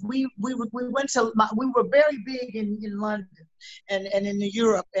about this. We went to we were very big in London and in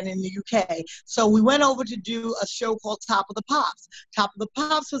Europe and in the UK. So we went over to do a show called Top of the Pops. Top of the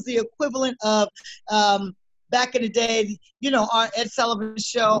Pops was the equivalent of back in the day, our Ed Sullivan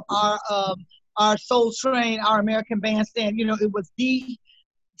show, our Soul Train, our American Bandstand, it was the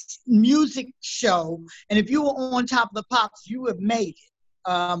music show. And if you were on Top of the Pops, you have made it.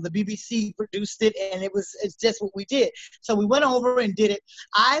 The BBC produced it, and it's just what we did. So we went over and did it.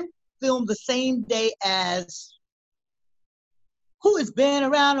 I filmed the same day as Who Has Been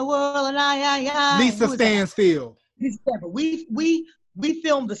Around the World, and I. Lisa Stansfield. We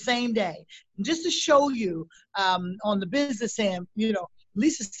filmed the same day. And just to show you, on the business end,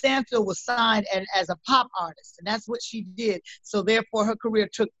 Lisa Stansfield was signed as a pop artist, and that's what she did. So therefore, her career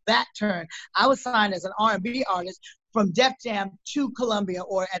took that turn. I was signed as an R&B artist from Def Jam to Columbia,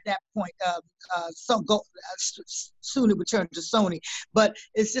 or at that point, soon it would turn to Sony. But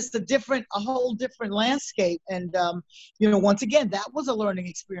it's just a whole different landscape. And, once again, that was a learning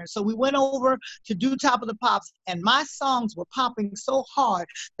experience. So we went over to do Top of the Pops, and my songs were popping so hard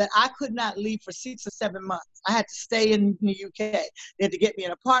that I could not leave for 6 or 7 months. I had to stay in the UK. They had to get me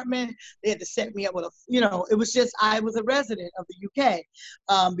an apartment. They had to set me up with it was just, I was a resident of the UK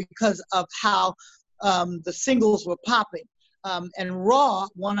because of how the singles were popping. And Raw,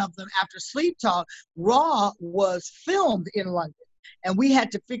 one of them after Sleep Talk, Raw was filmed in London. And we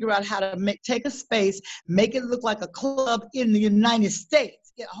had to figure out how to take a space, make it look like a club in the United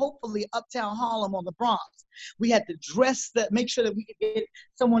States, hopefully Uptown Harlem or the Bronx. We had to make sure that we could get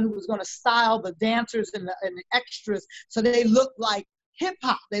someone who was going to style the dancers and the extras so they looked like hip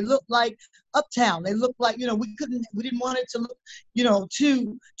hop. They looked like Uptown. They looked like, we didn't want it to look,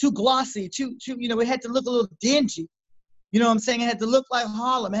 too glossy, it had to look a little dingy. You know what I'm saying? It had to look like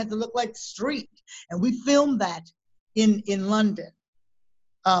Harlem. It had to look like the street. And we filmed that in London.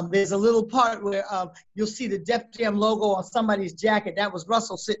 There's a little part where you'll see the Def Jam logo on somebody's jacket. That was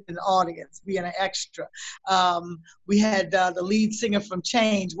Russell sitting in the audience, being an extra. We had the lead singer from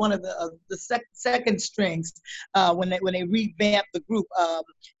Change, one of the second strings, when they revamped the group.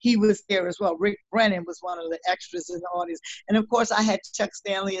 He was there as well. Rick Brennan was one of the extras in the audience. And of course, I had Chuck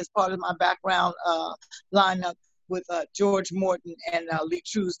Stanley as part of my background lineup with George Morton and Lee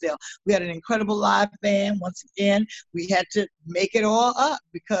Truesdale. We had an incredible live band. Once again, we had to make it all up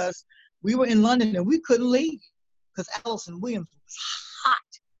because we were in London and we couldn't leave because Allison Williams was hot.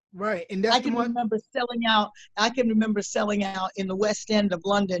 Right, and that's I can remember selling out in the West End of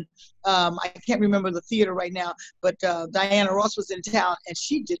London. I can't remember the theater right now, but Diana Ross was in town, and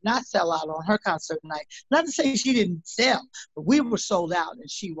she did not sell out on her concert night. Not to say she didn't sell, but we were sold out, and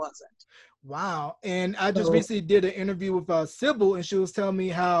she wasn't. Wow. And I just recently did an interview with Sybil, and she was telling me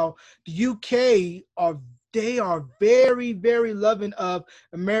how the UK they are very, very loving of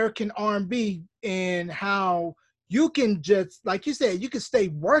American R&B, and how you can just, like you said, you can stay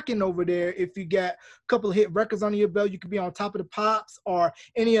working over there if you got a couple of hit records under your belt. You could be on Top of the Pops or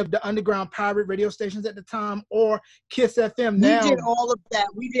any of the underground pirate radio stations at the time, or Kiss FM now. We did all of that.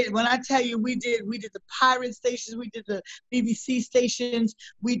 We did. When I tell you, we did the pirate stations. We did the BBC stations.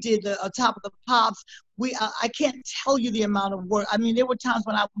 We did the Top of the Pops. I can't tell you the amount of work. I mean, there were times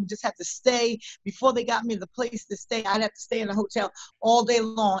when I would just have to stay. Before they got me the place to stay, I'd have to stay in a hotel all day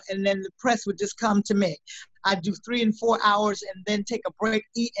long, and then the press would just come to me. I'd do 3 and 4 hours and then take a break,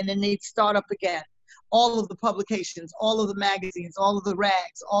 eat, and then they'd start up again. All of the publications, all of the magazines, all of the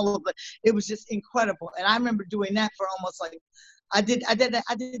rags, it was just incredible. And I remember doing that for almost I did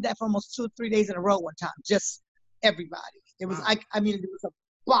that for almost 2 or 3 days in a row one time, just everybody. It was, wow. I mean, it was a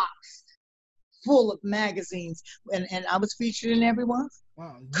box full of magazines, and I was featured in every one.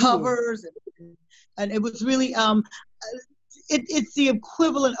 Wow. Covers, and it was really, it's the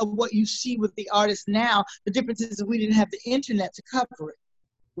equivalent of what you see with the artists now. The difference is that we didn't have the internet to cover it.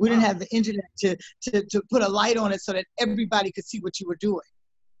 We didn't have the internet to put a light on it so that everybody could see what you were doing.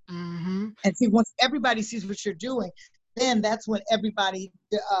 Mm-hmm. And see, once everybody sees what you're doing, then that's when everybody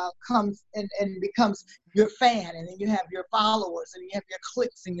comes and becomes your fan, and then you have your followers, and you have your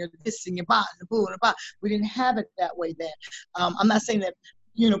clicks, and your this, and your bot, and the boo, and the bot. We didn't have it that way then. I'm not saying that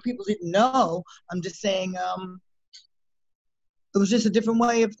people didn't know. I'm just saying it was just a different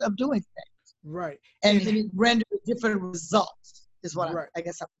way of doing things. Right. And it rendered different results, is what I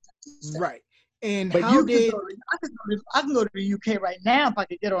guess I'm saying. Right. And but how I can go to the UK right now if I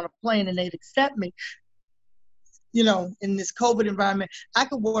could get on a plane and they'd accept me. In this COVID environment, I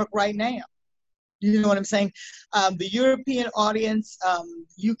could work right now. You know what I'm saying? The European audience,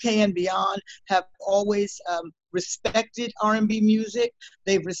 UK and beyond, have always respected R&B music.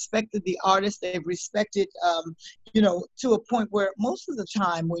 They've respected the artists. They've respected, to a point where most of the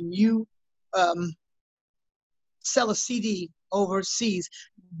time when you sell a CD overseas,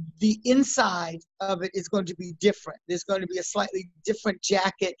 the inside of it is going to be different. There's going to be a slightly different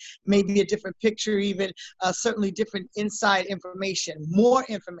jacket, maybe a different picture even, certainly different inside information, more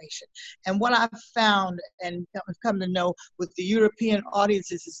information. And what I've found and I've come to know with the European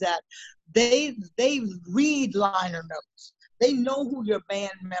audiences is that they read liner notes. They know who your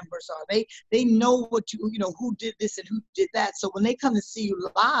band members are. They know who did this and who did that. So when they come to see you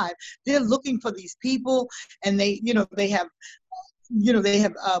live, they're looking for these people, and they have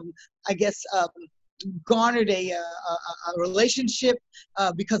garnered a relationship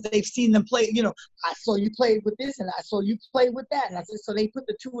because they've seen them play. I saw you play with this, and I saw you play with that, and I said, so they put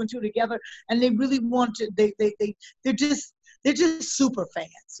the 2 and 2 together, and they really want to. They're just super fans.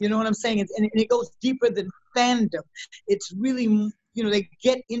 You know what I'm saying? And it goes deeper than fandom. It's really, they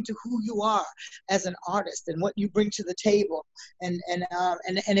get into who you are as an artist and what you bring to the table, and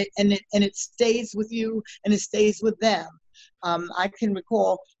it stays with you, and it stays with them. I can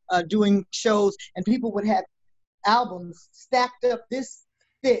recall doing shows, and people would have albums stacked up this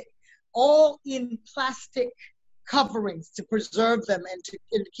thick, all in plastic coverings to preserve them and to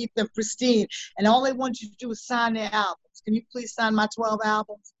keep them pristine. And all they want you to do is sign their albums. Can you please sign my 12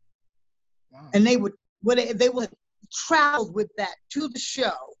 albums? Wow. And they would travel with that to the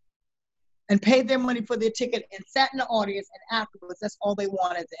show and paid their money for their ticket and sat in the audience, and afterwards, that's all they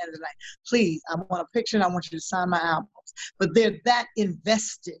wanted at the end of the night. Please, I want a picture and I want you to sign my albums. But they're that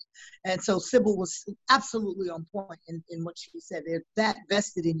invested. And so Sybil was absolutely on point in what she said. They're that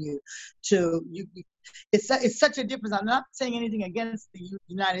vested in you. It's such a difference. I'm not saying anything against the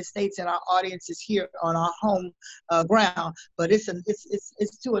United States and our audiences here on our home ground, but it's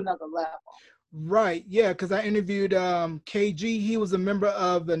to another level. Right, yeah, because I interviewed KG. He was a member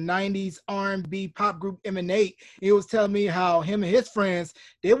of the 90s R&B pop group Emanate. He was telling me how him and his friends,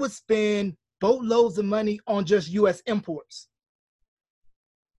 they would spend boatloads of money on just U.S. imports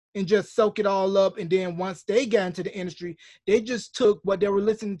and just soak it all up. And then once they got into the industry, they just took what they were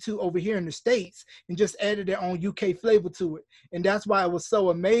listening to over here in the States and just added their own UK flavor to it. And that's why it was so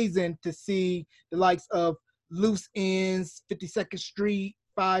amazing to see the likes of Loose Ends, 52nd Street,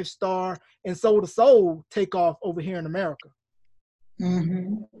 Five Star, and Soul to Soul take off over here in America.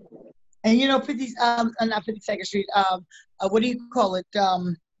 Mm-hmm. And you know, not 52nd Street. What do you call it?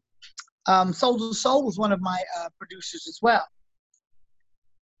 Soul to Soul was one of my producers as well.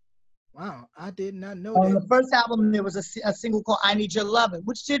 Wow, I did not know On that. the first album, there was a single called "I Need Your Lovin',"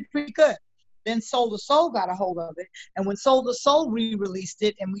 which did pretty good. Then Soul to Soul got a hold of it, and when Soul to Soul re-released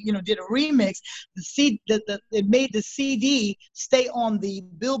it, and we, did a remix, it made the CD stay on the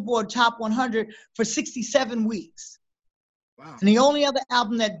Billboard Top 100 for 67 weeks. Wow. And the only other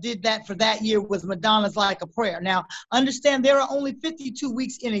album that did that for that year was Madonna's "Like a Prayer." Now, understand there are only 52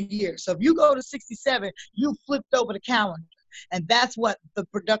 weeks in a year, so if you go to 67, you flipped over the calendar, and that's what the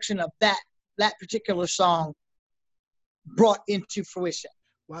production of that particular song brought into fruition.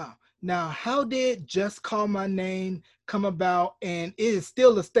 Wow. Now, how did Just Call My Name come about, and it is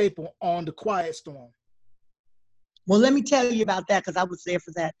still a staple on The Quiet Storm? Well, let me tell you about that, because I was there for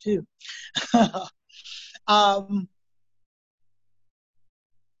that too.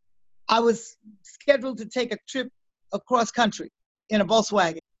 I was scheduled to take a trip across country in a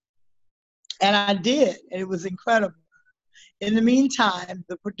Volkswagen, and I did, and it was incredible. In the meantime,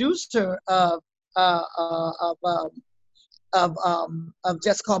 the producer of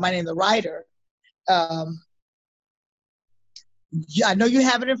Just Call My Name, the writer, I know you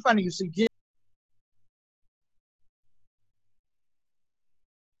have it in front of you, so you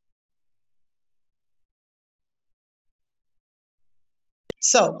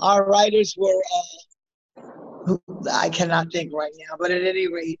So our writers were, I cannot think right now, but at any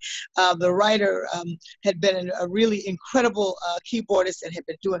rate, the writer had been a really incredible keyboardist and had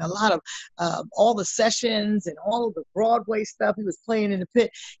been doing a lot of all the sessions and all of the Broadway stuff. He was playing in the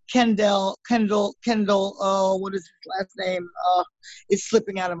pit. Kendall, what is his last name? It's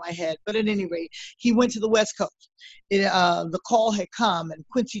slipping out of my head. But at any rate, he went to the West Coast. The call had come, and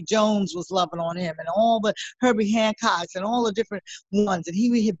Quincy Jones was loving on him, and all the Herbie Hancocks and all the different ones, and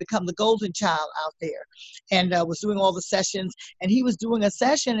he had become the golden child out there, and was doing all the sessions. And he was doing a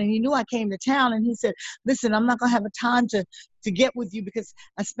session, and he knew I came to town, and he said, "Listen, I'm not gonna have a time to get with you because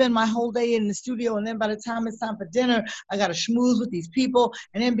I spend my whole day in the studio, and then by the time it's time for dinner, I gotta schmooze with these people,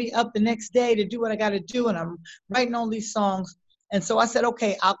 and then be up the next day to do what I gotta do, and I'm writing all these songs." And so I said,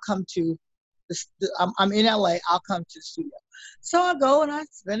 "Okay, I'll come to." I'm in LA, I'll come to the studio. So I go and I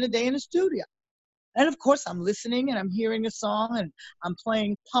spend a day in the studio. And of course I'm listening and I'm hearing a song and I'm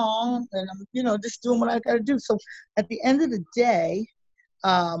playing Pong and I'm, just doing what I gotta do. So at the end of the day,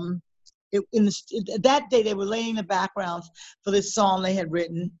 that day they were laying the backgrounds for this song they had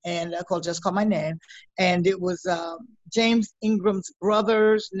written and called Just Call My Name. And it was James Ingram's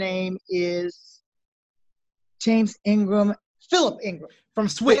brother's name is Philip Ingram. From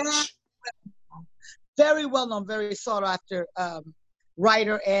Switch. Very well known, very sought after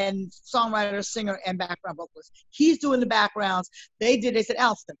writer and songwriter, singer, and background vocalist. He's doing the backgrounds. They said,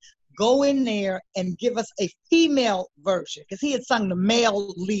 "Alston, go in there and give us a female version," because he had sung the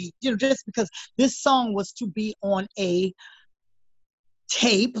male lead, just because this song was to be on a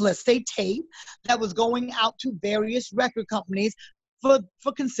tape, let's say tape, that was going out to various record companies for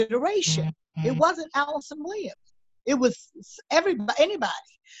consideration. Mm-hmm. It wasn't Allison Williams. It was anybody.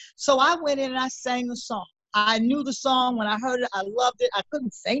 So I went in and I sang the song. I knew the song. When I heard it, I loved it. I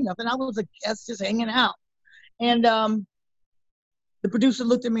couldn't say nothing. I was a guest just hanging out. And the producer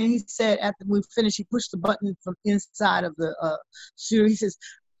looked at me and he said, after we finished, he pushed the button from inside of the studio. He says,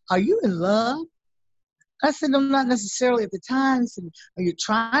 "Are you in love?" I said, "No, not necessarily at the time." He said, "Are you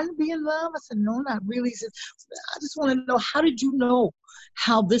trying to be in love?" I said, "No, not really." He said, "I just want to know, how did you know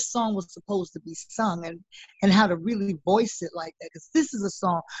how this song was supposed to be sung and how to really voice it like that? Because this is a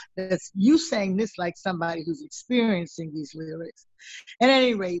song that's, you saying this like somebody who's experiencing these lyrics." At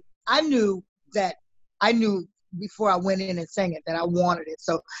any rate, I knew that I knew before I went in and sang it that I wanted it.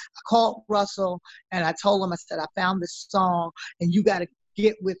 So I called Russell and I told him, I said, I found this song and you got to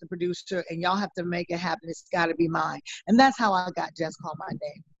get with the producer and y'all have to make it happen. It's got to be mine. And that's how I got Just Call My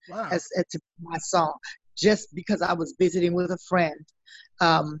Name as to my song, just because I was visiting with a friend.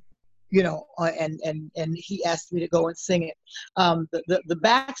 And he asked me to go and sing it. The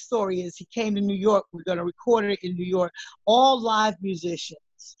backstory is he came to New York. We're going to record it in New York, all live musicians.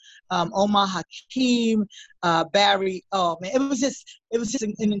 Omar Hakim, Barry. Oh man, it was just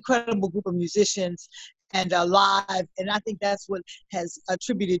an incredible group of musicians and live. And I think that's what has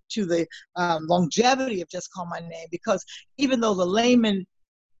attributed to the longevity of Just Call My Name, because even though the layman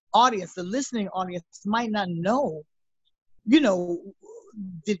audience, the listening audience might not know,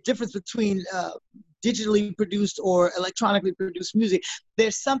 the difference between digitally produced or electronically produced music,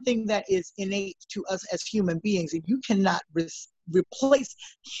 there's something that is innate to us as human beings, and you cannot replace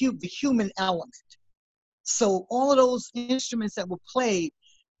the human element. So all of those instruments that were played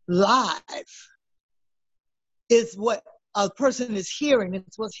live is what a person is hearing.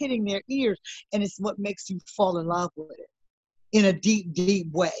 It's what's hitting their ears, and it's what makes you fall in love with it in a deep,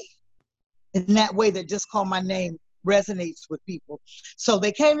 deep way. In that way that Just Call My Name resonates with people. So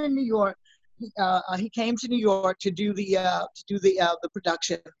they came to New York. He came to New York to do the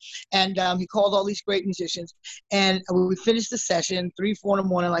production, and he called all these great musicians. And we finished the session 3, 4 in the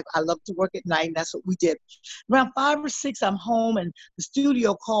morning. Like, I love to work at night, and that's what we did. Around 5 or 6, I'm home, and the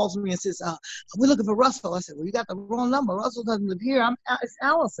studio calls me and says, "We're looking for Russell." I said, "Well, you got the wrong number. Russell doesn't live here. It's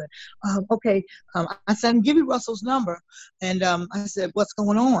Allison." Okay. I said, "I can give you Russell's number." And I said, "What's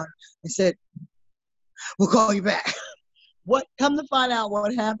going on?" He said, "We'll call you back." Come to find out,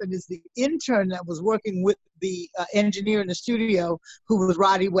 what happened is the intern that was working with the engineer in the studio, who was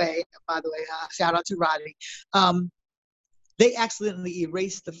Roddy Way, by the way, shout out to Roddy, they accidentally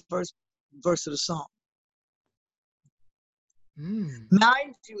erased the first verse of the song.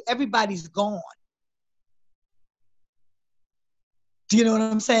 Mind you, everybody's gone. Do you know what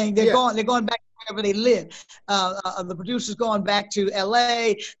I'm saying? They're gone. They're going back to wherever they live. The producer's going back to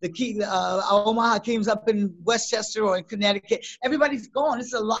LA. Omar Hakim's up in Westchester or in Connecticut. Everybody's gone.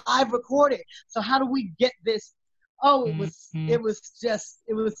 It's a live recording. So how do we get this? Oh, it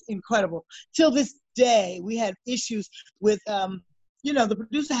was incredible. Till this day, we had issues with, the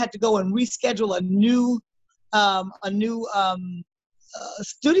producer had to go and reschedule a new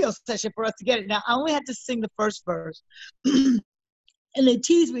studio session for us to get it. Now, I only had to sing the first verse. And they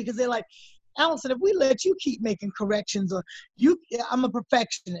tease me because they're like, "Allison, if we let you keep making corrections, or I'm a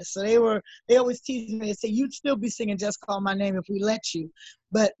perfectionist." So they always tease me and say, "You'd still be singing Just Call My Name if we let you."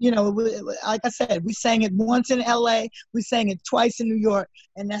 But, like I said, we sang it once in LA, we sang it twice in New York,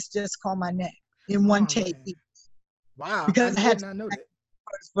 and that's Just Call My Name in one take. Man. Wow. Because I had to know that.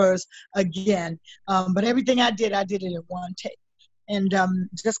 First verse again. But everything I did it in one take. And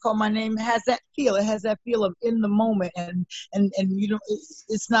Just Call My Name has that feel. It has that feel of in the moment, and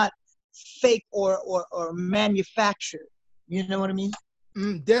it's not fake or manufactured. You know what I mean?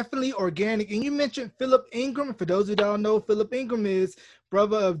 Definitely organic. And you mentioned Philip Ingram. For those who don't know, Philip Ingram is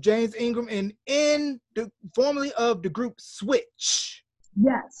brother of James Ingram and formerly of the group Switch.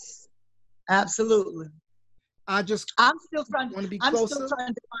 Yes, absolutely. I'm still trying to find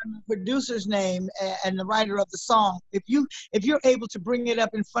the producer's name and the writer of the song. If you're able to bring it up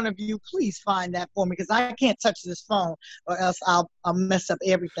in front of you, please find that for me, because I can't touch this phone or else I'll mess up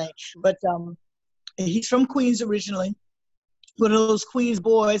everything. But he's from Queens originally. One of those Queens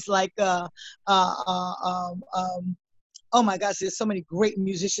boys like oh my gosh, there's so many great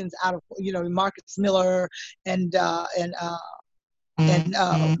musicians out of Marcus Miller and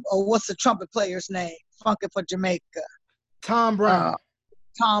what's the trumpet player's name? Funky for Jamaica. Tom Brown.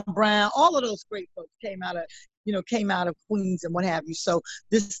 All of those great folks came out of Queens and what have you. So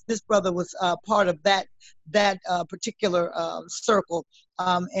this brother was part of that particular circle.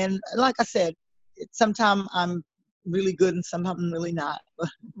 And like I said, sometimes I'm really good and sometimes I'm really not.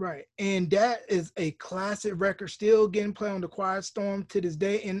 Right. And that is a classic record, still getting played on the Quiet Storm to this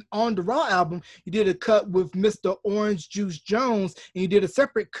day. And on the Raw album, you did a cut with Mr. Orange Juice Jones, and you did a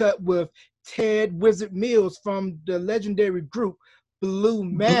separate cut with Ted Wizard Mills from the legendary group Blue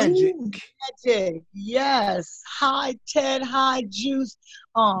Magic. Blue Magic, yes. Hi, Ted. Hi, Juice.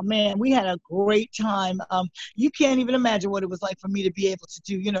 Oh man, we had a great time. You can't even imagine what it was like for me to be able to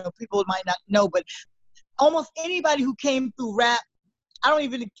do. People might not know, but almost anybody who came through rap, I don't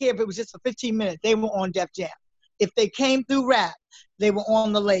even care if it was just for 15 minutes, they were on Def Jam. If they came through rap, they were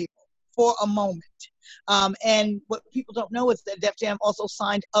on the label. For a Moment. And what people don't know is that Def Jam also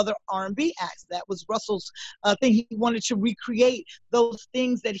signed other R&B acts. That was Russell's thing. He wanted to recreate those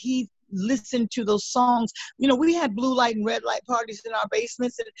things that he listened to, those songs. You know, we had blue light and red light parties in our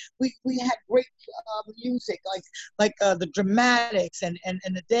basements, and we had great music like the Dramatics and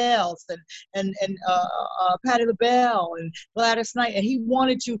the Dells and Patti LaBelle and Gladys Knight, and he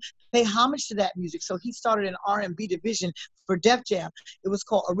wanted to pay homage to that music. So he started an R&B division for Def Jam. It was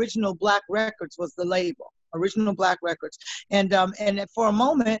called Original Black Records, was the label, Original Black Records. And for a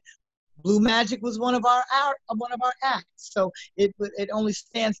moment, Blue Magic was one of our acts. So it only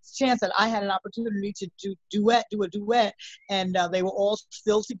stands to chance that I had an opportunity to do a duet, and they were all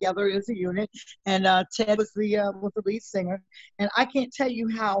still together as a unit. And Ted was the lead singer. And I can't tell you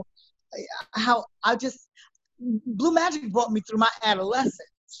how I just, Blue Magic brought me through my adolescence.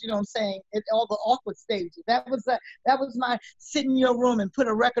 You know what I'm saying? All the awkward stages. That was my sit in your room and put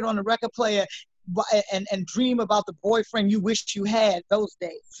a record on the record player and dream about the boyfriend you wished you had those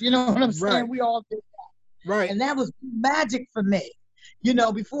days. You know what I'm saying? Right. We all did that. Right. And that was magic for me. You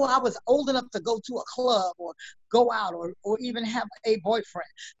know, before I was old enough to go to a club or go out or even have a boyfriend,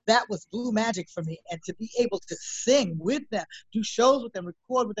 that was Blue Magic for me. And to be able to sing with them, do shows with them,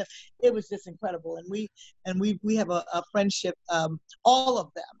 record with them, it was just incredible. And we have a friendship, all of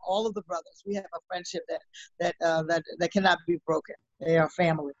them, all of the brothers. We have a friendship that cannot be broken. They are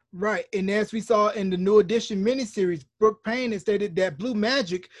family. Right. And as we saw in the New Edition miniseries, Brooke Payne has stated that Blue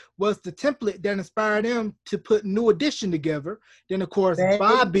Magic was the template that inspired him to put New Edition together. Then, of course,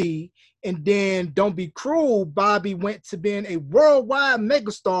 Bobby, and then Don't Be Cruel. Bobby went to being a worldwide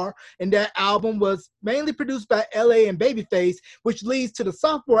megastar, and that album was mainly produced by LA and Babyface, which leads to the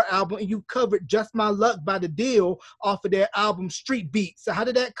sophomore album, and you covered Just My Luck by The Deal off of their album Street Beat. So how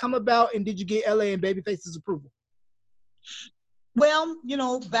did that come about, and did you get LA and Babyface's approval? Well, you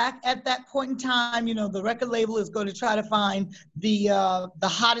know, back at that point in time, you know, the record label is going to try to find the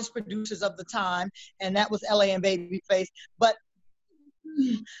hottest producers of the time, and that was LA and Babyface. But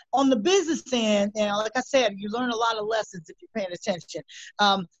on the business end, and like I said, you learn a lot of lessons if you're paying attention.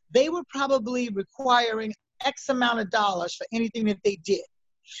 They were probably requiring X amount of dollars for anything that they did.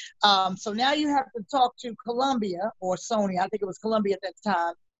 So now you have to talk to Columbia or Sony. I think it was Columbia at that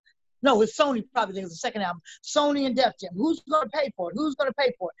time. No, it's Sony, probably. It was the second album. Sony and Def Jam. Who's going to pay for it? Who's going to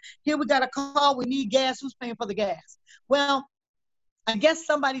pay for it? Here we got a call. We need gas. Who's paying for the gas? Well, I guess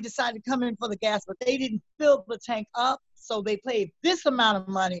somebody decided to come in for the gas, but they didn't fill the tank up. So they paid this amount of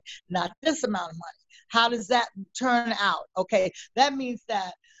money, not this amount of money. How does that turn out? Okay, that means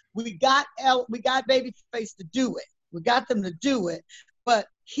that we got Babyface to do it. We got them to do it, but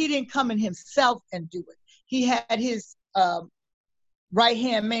he didn't come in himself and do it. He had his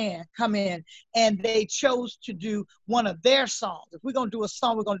right-hand man come in, and they chose to do one of their songs. If we're going to do a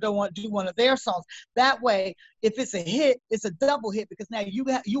song, we're going to do one of their songs. That way, if it's a hit, it's a double hit, because now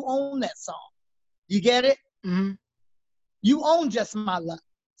you own that song. You get it? Mm-hmm. You own Just My Luck.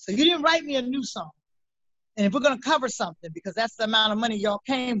 So you didn't write me a new song. And if we're going to cover something, because that's the amount of money y'all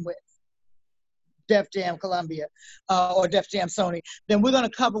came with, Def Jam Columbia or Def Jam Sony, then we're going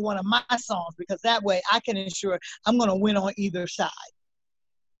to cover one of my songs, because that way I can ensure I'm going to win on either side.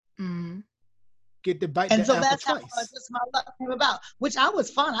 Mm-hmm. Get the bite. And so that's how Just My Luck came about, which I was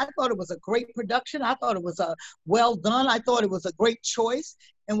fun. I thought it was a great production. I thought it was well done. I thought it was a great choice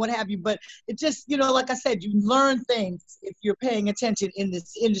and what have you. But it just, you know, like I said, you learn things if you're paying attention in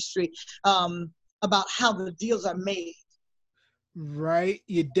this industry about how the deals are made. Right.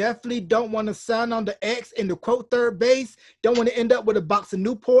 You definitely don't want to sign on the X and the quote third base. Don't want to end up with a box of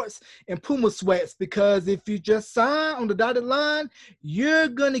Newports and Puma sweats, because if you just sign on the dotted line, you're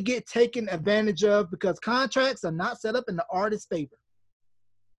going to get taken advantage of, because contracts are not set up in the artist's favor.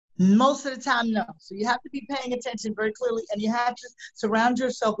 Most of the time, no. So you have to be paying attention very clearly, and you have to surround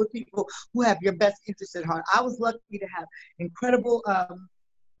yourself with people who have your best interest at heart. I was lucky to have incredible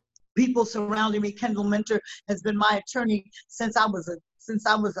people surrounding me. Kendall Minter has been my attorney since I was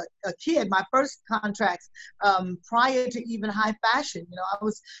a kid. My first contracts prior to even High Fashion. You know, I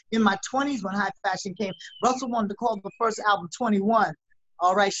was in my 20s when High Fashion came. Russell wanted to call the first album 21.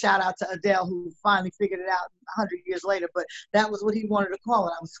 All right, shout out to Adele, who finally figured it out 100 years later. But that was what he wanted to call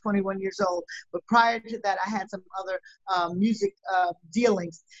it. I was 21 years old. But prior to that, I had some other music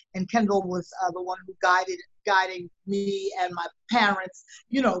dealings, and Kendall was the one who guiding me and my parents,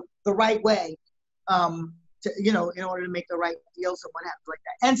 you know, the right way, to, you know, in order to make the right deals and what happens like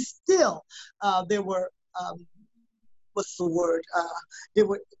that. And still, there were, what's the word? There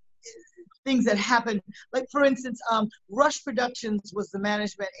were things that happened. Like, for instance, Rush Productions was the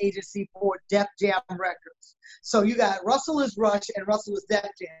management agency for Def Jam Records. So you got Russell is Rush and Russell is Def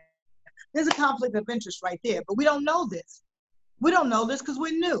Jam. There's a conflict of interest right there, but we don't know this. We don't know this because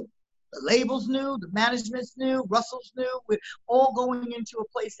we're new. The labels knew, the managements knew, Russell's knew. We're all going into a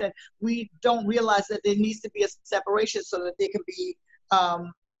place that we don't realize that there needs to be a separation so that there can be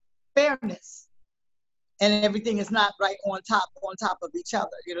fairness, and everything is not right on top of each other.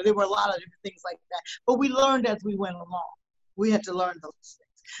 You know, there were a lot of different things like that, but we learned as we went along. We had to learn those things.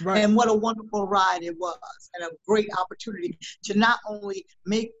 Right. And what a wonderful ride it was, and a great opportunity to not only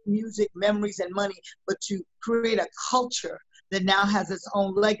make music, memories, and money, but to create a culture that now has its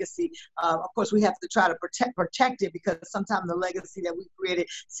own legacy. Of course, we have to try to protect it, because sometimes the legacy that we created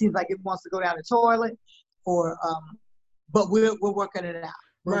seems like it wants to go down the toilet, or but we're working it out.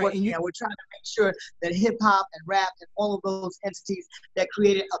 We're trying to make sure that hip hop and rap and all of those entities that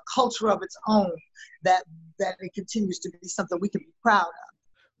created a culture of its own, that it continues to be something we can be proud of.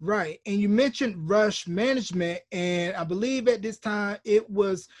 Right. And you mentioned Rush Management, and I believe at this time it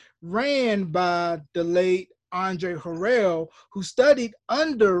was ran by the late Andre Harrell, who studied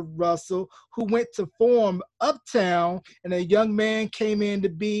under Russell, who went to form Uptown, and a young man came in to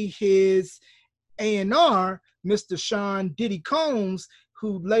be his A&R, Mr. Sean Diddy Combs,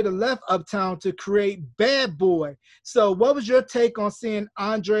 who later left Uptown to create Bad Boy. So what was your take on seeing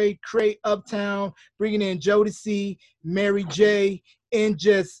Andre create Uptown, bringing in Jodeci, Mary J., and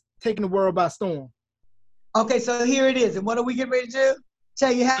just taking the world by storm? Okay, so here it is. And what are we getting ready to do?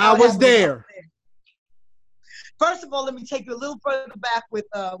 Tell you how I was there. First of all, let me take you a little further back with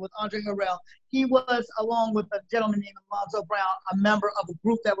Andre Harrell. He was, along with a gentleman named Alonzo Brown, a member of a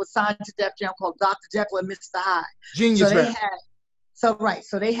group that was signed to Def Jam called Dr. Jekyll and Mr. Hyde. Genius so rap.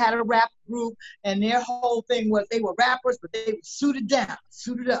 So they had a rap group, and their whole thing was they were rappers, but they were suited down,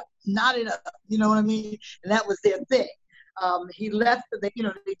 suited up, knotted up. You know what I mean? And that was their thing. He left. They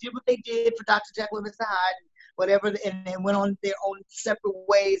did what they did for Dr. Jekyll and Mr. Hyde, and whatever, and they went on their own separate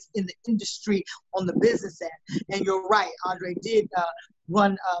ways in the industry on the business end. And you're right, Andre did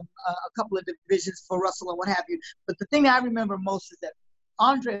run a couple of divisions for Russell and what have you. But the thing I remember most is that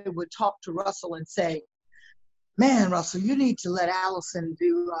Andre would talk to Russell and say, "Man, Russell, you need to let Allison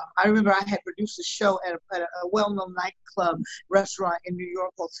do." I remember I had produced a show at a well-known nightclub restaurant in New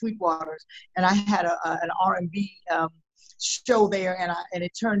York called Sweetwater's, and I had an R&B show there, and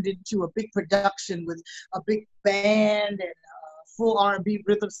it turned into a big production with a big band and a full R&B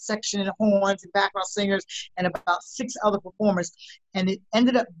rhythm section and horns and background singers and about 6 other performers. And it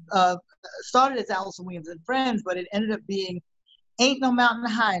ended up started as Allison Williams and Friends, but it ended up being Ain't No Mountain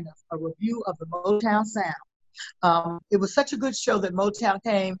High Enough, a review of the Motown sound. It was such a good show that Motown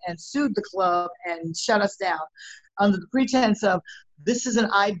came and sued the club and shut us down under the pretense of, this is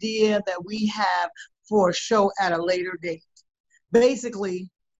an idea that we have for a show at a later date.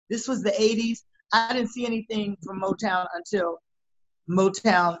 Basically, this was the 80s. I didn't see anything from Motown until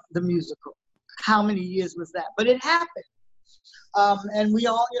Motown the Musical. How many years was that? But it happened. And we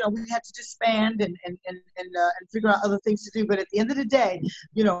all, we had to disband and figure out other things to do. But at the end of the day,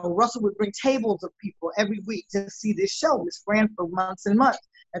 Russell would bring tables of people every week to see this show. This ran for months and months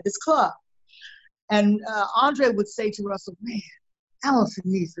at this club. And Andre would say to Russell, "Man, Allison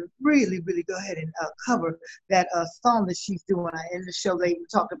needs to really, really go ahead and cover that song that she's doing." In the show, they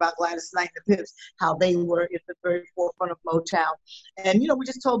talked about Gladys Knight and the Pips, how they were at the very forefront of Motown. And, we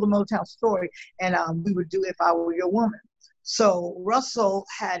just told the Motown story, and we would do If I Were Your Woman. So Russell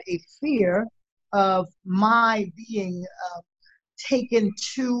had a fear of my being taken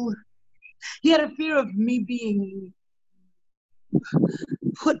to, he had a fear of me being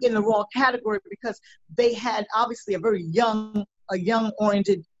put in the wrong category, because they had obviously a very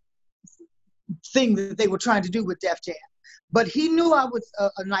young-oriented thing that they were trying to do with Def Jam. But he knew I was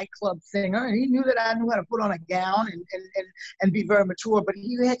a nightclub singer, and he knew that I knew how to put on a gown and be very mature, but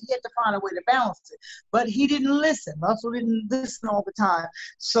he had to find a way to balance it. But he didn't listen. Russell didn't listen all the time.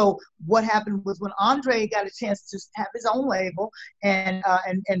 So what happened was, when Andre got a chance to have his own label and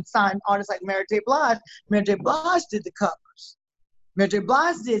sign artists like Mary J. Blige did the covers. Mary J.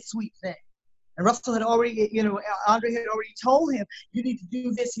 Blige did Sweet Thing. And Russell had already, Andre had already told him, "You need to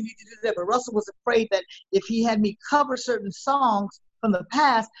do this, you need to do that." But Russell was afraid that if he had me cover certain songs from the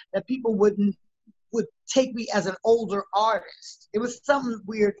past, that people would take me as an older artist. It was something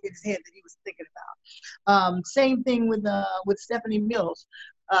weird in his head that he was thinking about. Same thing with Stephanie Mills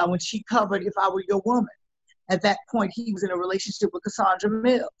when she covered If I Were Your Woman. At that point, he was in a relationship with Cassandra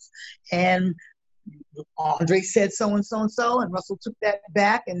Mills. And Andre said so and so and so, and Russell took that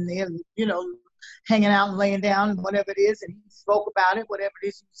back, and they're, hanging out and laying down and whatever it is, and he spoke about it, whatever it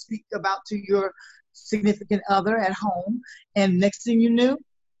is you speak about to your significant other at home. And next thing you knew,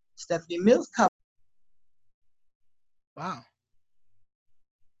 Stephanie Mills covered. Wow.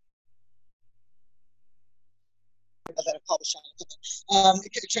 about that, publishing.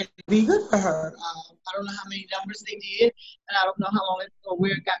 It turned to be good for her. I don't know how many numbers they did, and I don't know how long or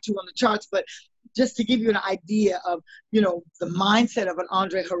where it got to on the charts, but just to give you an idea of, the mindset of an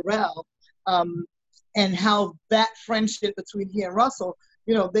Andre Harrell, and how that friendship between he and Russell,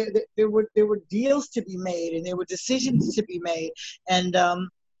 there were deals to be made, and there were decisions to be made, and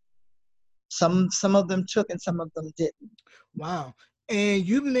some of them took and some of them didn't. Wow. And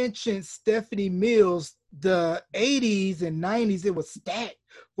you mentioned Stephanie Mills. The 80s and 90s, it was stacked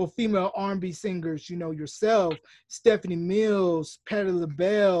for female R&B singers. Yourself, Stephanie Mills, Patti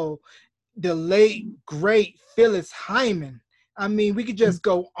LaBelle, the late, great Phyllis Hyman. I mean, we could just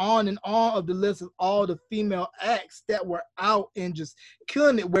go on and on of the list of all the female acts that were out and just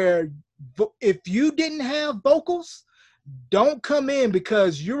killing it, where if you didn't have vocals, don't come in,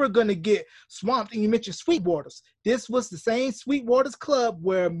 because you were going to get swamped. And you mentioned Sweetwaters. This was the same Sweetwaters Club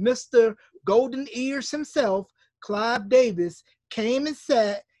where Mr. Golden Ears himself, Clive Davis, came and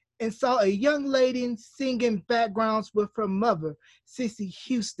sat and saw a young lady singing backgrounds with her mother, Cissy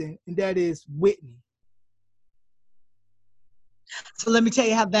Houston, and that is Whitney. So let me tell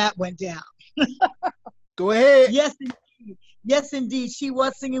you how that went down. Go ahead. Yes, indeed. Yes, indeed. She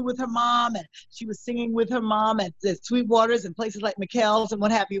was singing with her mom, and she was singing with her mom at the Sweetwaters and places like McHale's and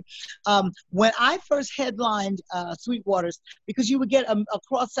what have you. When I first headlined Sweetwaters, because you would get a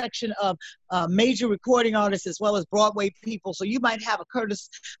cross-section of major recording artists as well as Broadway people. So you might have a Curtis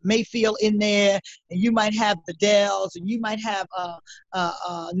Mayfield in there, and you might have the Dells, and you might have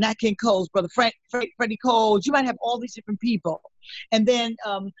Nat King Cole's brother, Freddie Cole. You might have all these different people. And then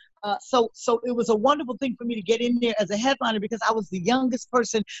so it was a wonderful thing for me to get in there as a headliner, because I was the youngest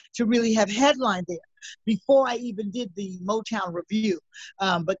person to really have headlined there before I even did the Motown Review,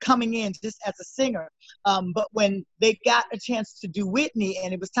 but coming in just as a singer. But when they got a chance to do Whitney,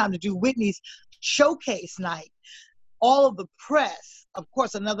 and it was time to do Whitney's showcase night, all of the press, of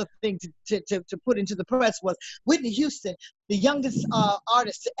course, another thing to put into the press was Whitney Houston, the youngest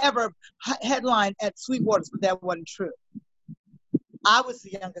artist to ever headline at Sweetwaters, but that wasn't true. I was the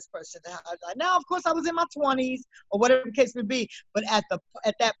youngest person to headline. Now, of course, I was in my 20s or whatever the case may be, but at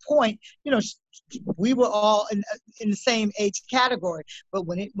that point, we were all in the same age category. But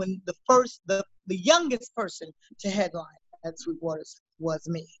when the youngest person to headline at Sweetwaters was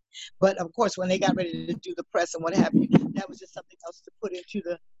me. But of course, when they got ready to do the press and what have you, that was just something else to put into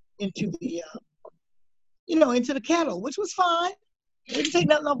the kettle, which was fine. It didn't take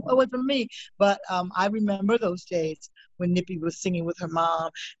nothing away from me. But I remember those days when Nippy was singing with her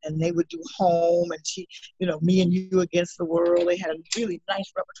mom, and they would do Home, and she, Me and You Against the World. They had a really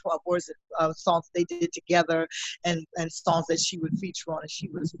nice repertoire of words, songs they did together, and songs that she would feature on, and she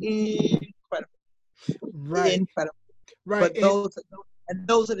was incredible. Right. Incredible. Right. But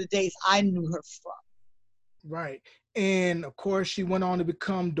those are the days I knew her from. Right. And of course, she went on to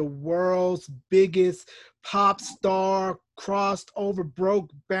become the world's biggest pop star, crossed over,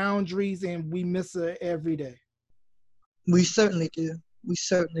 broke boundaries, and we miss her every day. We certainly do. We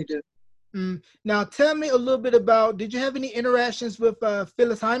certainly do. Now, tell me a little bit about, did you have any interactions with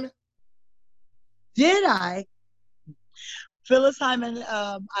Phyllis Hyman? Did I? Phyllis Hyman,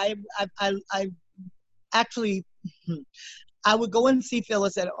 I actually, I would go and see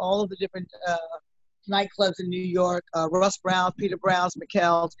Phyllis at all of the different nightclubs in New York, Russ Brown's, Peter Brown's,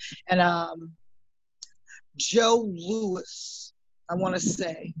 McHale's, and Joe Lewis, I want to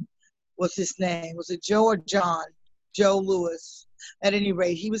say, was his name. Was it Joe or John? Joe Lewis. At any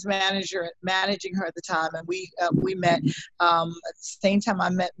rate, he was managing her at the time, and we met. At the same time, I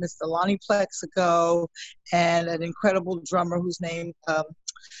met Mr. Lonnie Plexico and an incredible drummer whose name,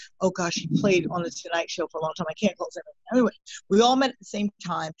 he played on the Tonight Show for a long time. I can't call his name. Anyway, we all met at the same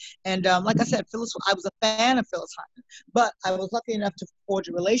time, and like I said, I was a fan of Phyllis Hyman, but I was lucky enough to forge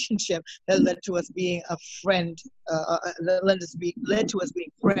a relationship that led to us being a friend. Led to us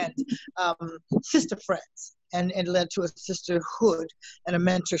being friends, sister friends. And it led to a sisterhood and a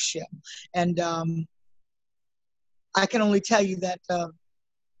mentorship. And I can only tell you that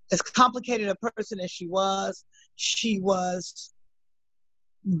as complicated a person as she was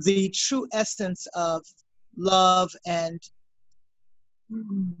the true essence of love and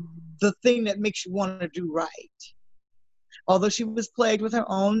the thing that makes you want to do right. Although she was plagued with her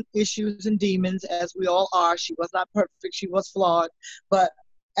own issues and demons, as we all are, she was not perfect, she was flawed, but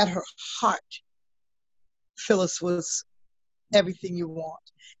at her heart, Phyllis was everything you want.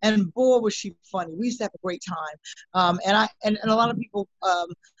 And boy, was she funny. We used to have a great time. And a lot of people,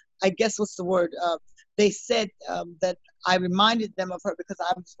 I guess what's the word? They said that I reminded them of her because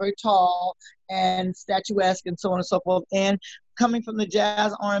I was very tall and statuesque and so on and so forth. And coming from the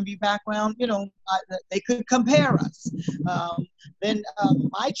jazz R&B background, you know, they could compare us. Then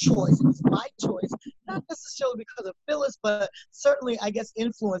my choice, it was my choice, not necessarily because of Phyllis, but certainly, I guess,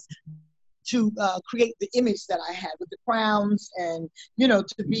 influence to create the image that I had with the crowns, and, you know,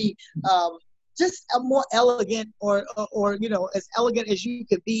 to be just a more elegant, or you know, as elegant as you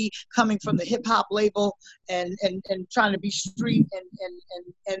could be, coming from the hip hop label, and trying to be street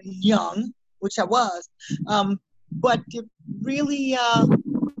and young, which I was. But it really,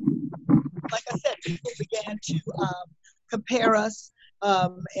 like I said, people began to compare us,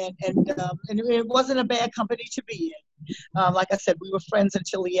 and it wasn't a bad company to be in. Like I said, we were friends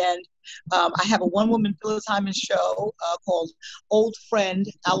until the end. I have a one-woman Phyllis Hyman show called Old Friend.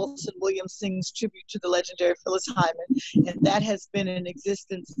 Allison Williams sings tribute to the legendary Phyllis Hyman, and that has been in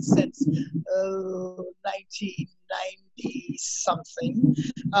existence since 1990 something.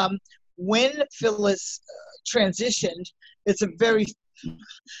 When Phyllis transitioned, it's a very,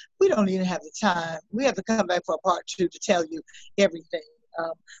 we don't even have the time. We have to come back for a part 2 to tell you everything.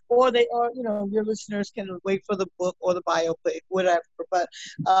 Or you know, your listeners can wait for the book or the biopic, whatever. But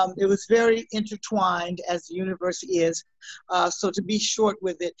it was very intertwined, as the universe is. So to be short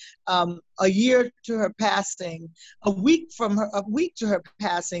with it, a year to her passing, a week to her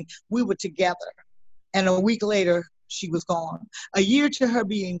passing, we were together, and a week later, she was gone. A year to her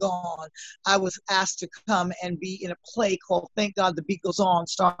being gone, I was asked to come and be in a play called Thank God the Beat Goes On,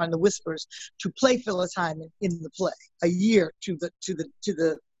 starring the Whispers, to play Phyllis Hyman in the play. A year to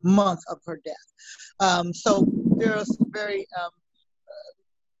the month of her death. So there are some very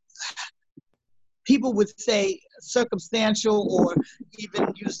people would say circumstantial, or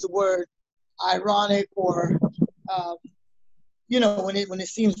even use the word ironic, or you know, when it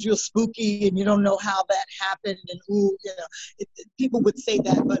seems real spooky and you don't know how that happened, and who, you know, people would say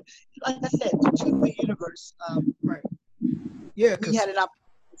that. But like I said, to the universe, Right. Yeah. we had an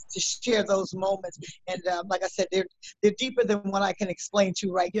opportunity to share those moments, and like I said, they're deeper than what I can explain to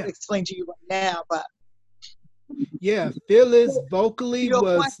you right now. But yeah, Phyllis vocally your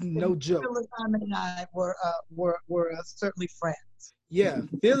was question, no joke. Phyllis Hyman and I were certainly friends. Yeah,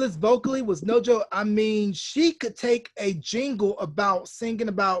 Phyllis vocally was no joke. I mean, she could take a jingle about singing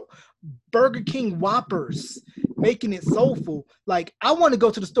about Burger King Whoppers, making it soulful. Like, I want to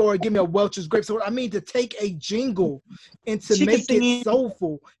go to the store and give me a Welch's grape soda. I mean, to take a jingle and to She could make it sing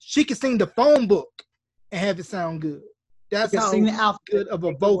soulful. She could sing the phone book and have it sound good. That's how sing the alphabet, good of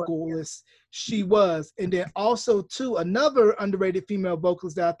a vocalist she was. And then also, too, another underrated female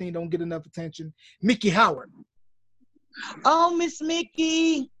vocalist that I think don't get enough attention, Miki Howard. Oh, Miss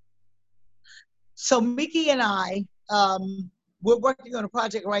Mickey. So Mickey and I, we're working on a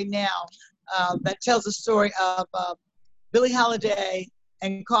project right now that tells the story of Billie Holiday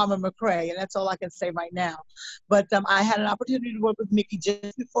and Carmen McRae, and that's all I can say right now. But I had an opportunity to work with Mickey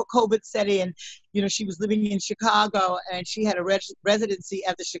just before COVID set in. You know, she was living in Chicago, and she had a residency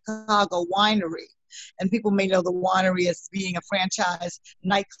at the Chicago Winery. And people may know the Winery as being a franchise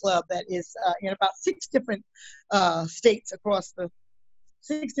nightclub that is in about 6 different cities across the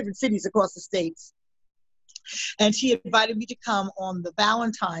states. And she invited me to come on the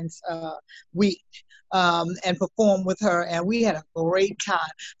Valentine's week and perform with her, and we had a great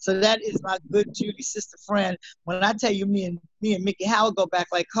time. So that is my good Judy sister friend. When I tell you, me and Miki Howard go back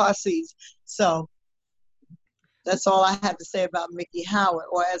like car seats. So that's all I have to say about Miki Howard,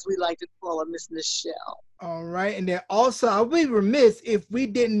 or as we like to call her, Miss Nichelle. All right. And then also, I would be remiss if we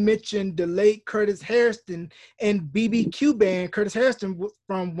didn't mention the late Curtis Hairston and BBQ band. Curtis Hairston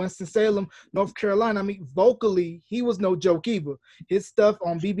from Winston-Salem, North Carolina. I mean, vocally, he was no joke either. His stuff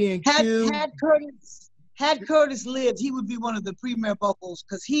on BB&Q. Had Curtis lived, he would be one of the premier vocals,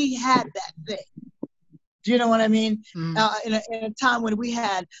 because he had that thing. Do you know what I mean? Mm. In a time when we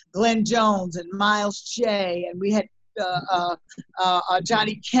had Glenn Jones and Miles J, and we had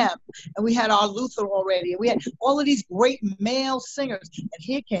Johnny Kemp, and we had our Luther already, and we had all of these great male singers, and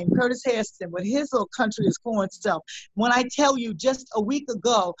here came Curtis Hairston with his little country as corn stuff. When I tell you, just a week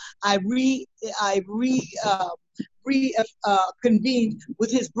ago, I convened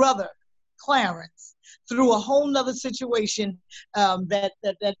with his brother Clarence through a whole nother situation that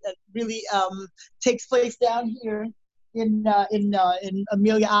really takes place down here in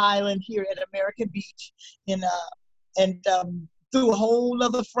Amelia Island here at American Beach, and through a whole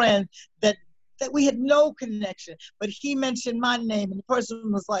other friend that we had no connection, but he mentioned my name, and the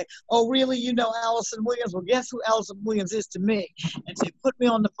person was like, "Oh, really? You know Allison Williams?" Well, guess who Allison Williams is to me? And so he put me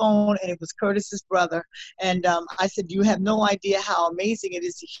on the phone, and it was Curtis's brother. And I said, "You have no idea how amazing it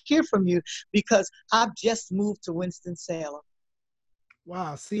is to hear from you, because I've just moved to Winston-Salem."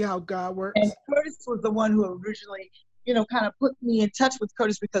 Wow, see how God works? And Curtis was the one who originally kind of put me in touch with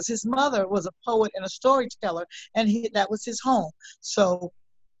Curtis because his mother was a poet and a storyteller, and that was his home. So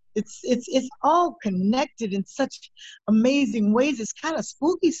it's all connected in such amazing ways. It's kind of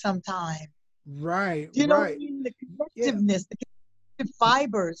spooky sometimes. Right, You know what I right. mean? The Yeah. connectiveness, the connective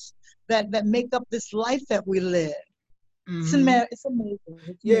fibers that make up this life that we live. It's amazing. It's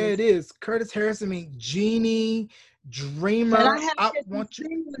Yeah, amazing. it is. Curtis Harrison, I mean, Genie, Dreamer. And I had I to want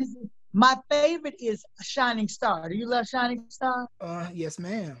you. my favorite is Shining Star. Do you love Shining Star? Yes,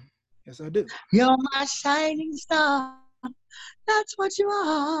 ma'am. Yes, I do. You're my shining star. That's what you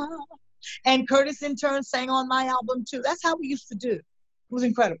are. And Curtis in turn sang on my album too. That's how we used to do. It was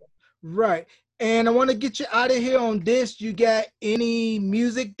incredible. Right. And I want to get you out of here on this. You got any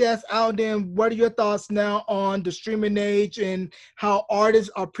music that's out there? And what are your thoughts now on the streaming age and how artists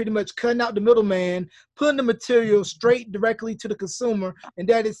are pretty much cutting out the middleman, putting the material straight directly to the consumer, and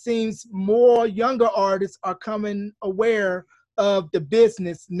that it seems more younger artists are coming aware of the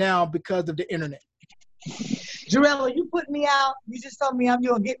business now because of the internet? Jarella, you put me out. You just told me you're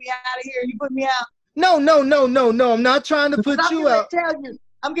going to get me out of here. You put me out. No. I'm not trying to put you out.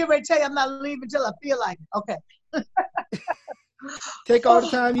 I'm getting ready to tell you I'm not leaving until I feel like it. Okay. Take all the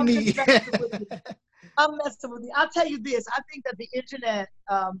time you need. I'm messing with you. I'll tell you this. I think that the internet,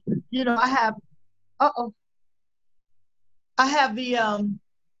 I have the,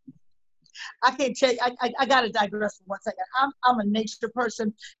 I can't tell you, I got to digress for 1 second. I'm a nature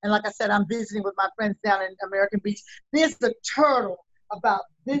person. And like I said, I'm visiting with my friends down in American Beach. There's a turtle about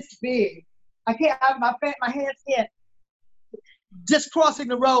this big. I can't have my hands in. Just crossing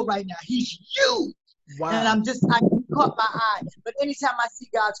the road right now. He's huge. Wow. And I caught my eye. But anytime I see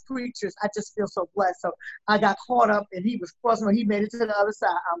God's creatures, I just feel so blessed. So I got caught up and he was crossing, he made it to the other side.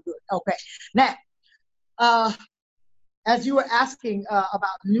 I'm good. Okay. Now, as you were asking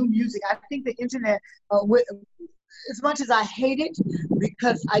about new music, I think the internet, as much as I hate it,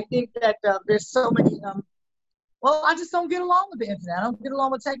 because I think that there's so many, I just don't get along with the internet. I don't get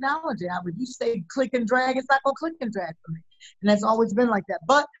along with technology. When you say click and drag, it's not going to click and drag for me. And that's always been like that.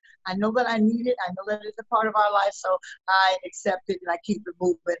 But I know that I need it. I know that it's a part of our life. So I accept it and I keep it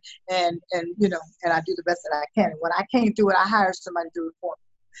moving. And I do the best that I can. And when I can't do it, I hire somebody to do it for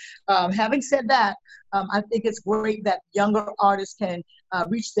me. Having said that, I think it's great that younger artists can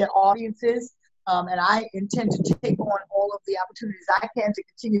reach their audiences. And I intend to take on all of the opportunities I can to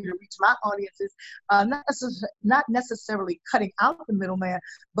continue to reach my audiences, not necessarily cutting out the middleman,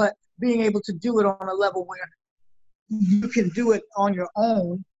 but being able to do it on a level where you can do it on your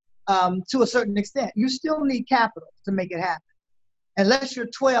own to a certain extent. You still need capital to make it happen. Unless you're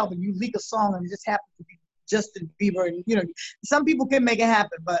 12 and you leak a song and it just happens to be Justin Bieber, and some people can make it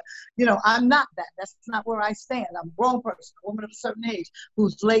happen, but I'm not that. That's not where I stand. I'm a grown person, a woman of a certain age,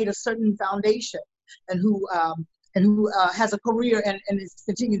 who's laid a certain foundation, and who has a career and is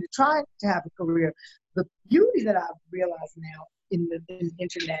continuing to try to have a career. The beauty that I've realized now in the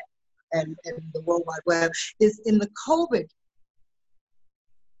internet and the World Wide Web is in the COVID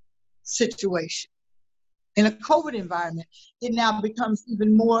situation. In a COVID environment, it now becomes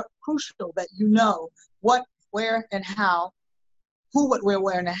even more crucial that what, where, and how, who, what,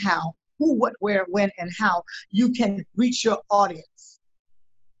 where, and how, who, what, where, when, and how you can reach your audience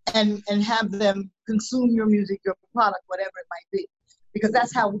and have them consume your music, your product, whatever it might be. Because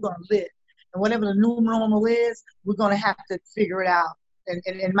that's how we're going to live. And whatever the new normal is, we're going to have to figure it out. And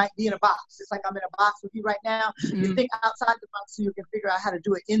it might be in a box. It's like I'm in a box with you right now. Mm-hmm. You think outside the box so you can figure out how to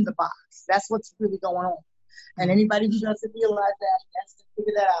do it in the box. That's what's really going on. And anybody who doesn't realize that, has to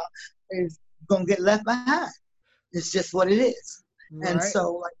figure that out, is going to get left behind. It's just what it is. Right. And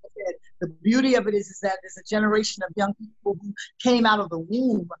so, like I said, the beauty of it is that there's a generation of young people who came out of the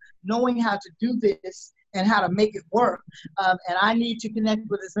womb knowing how to do this and how to make it work. And I need to connect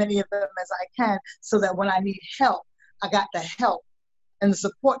with as many of them as I can so that when I need help, I got the help and the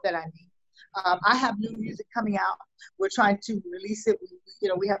support that I need. I have new music coming out. We're trying to release it.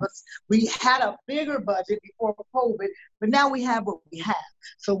 We had a bigger budget before COVID, but now we have what we have.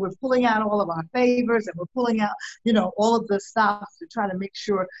 So we're pulling out all of our favors, and we're pulling out, all of the stops to try to make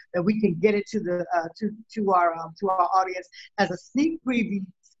sure that we can get it to the to our audience as a sneak preview,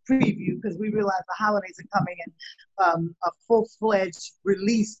 because we realize the holidays are coming, and a full-fledged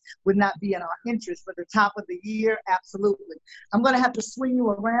release would not be in our interest. For the top of the year, absolutely. I'm going to have to swing you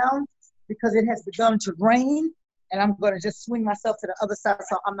around because it has begun to rain, and I'm going to just swing myself to the other side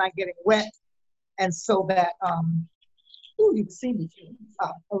so I'm not getting wet, and so that you can see me a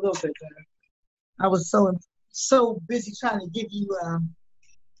little bit better. I was so busy trying to give you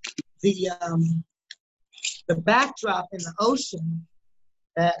the backdrop in the ocean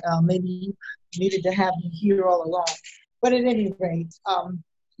that maybe you needed to have me here all along. But at any rate,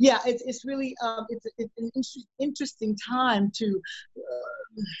 yeah, it's really it's an interesting time to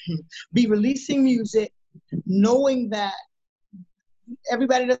be releasing music, knowing that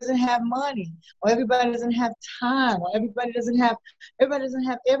everybody doesn't have money, or everybody doesn't have time, or everybody doesn't have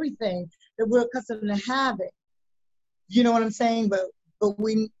everything that we're accustomed to having. You know what I'm saying? But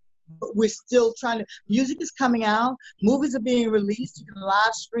we're still trying to. Music is coming out. Movies are being released. You can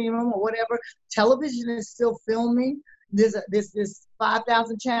live stream them or whatever. Television is still filming. There's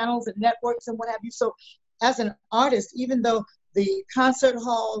 5,000 channels and networks and what have you. So, as an artist, even though the concert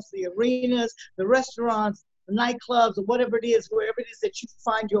halls, the arenas, the restaurants, the nightclubs, or whatever it is, wherever it is that you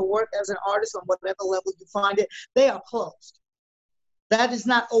find your work as an artist, on whatever level you find it, they are closed. That is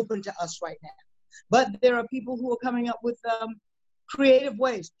not open to us right now. But there are people who are coming up with creative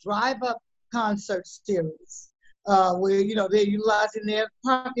ways, drive-up concert series, where they're utilizing their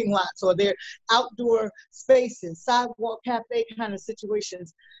parking lots or their outdoor spaces, sidewalk cafe kind of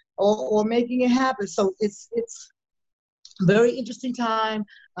situations, or making it happen. So it's a very interesting time.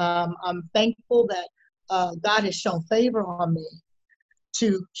 I'm thankful that God has shown favor on me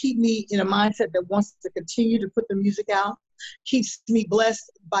to keep me in a mindset that wants to continue to put the music out, keeps me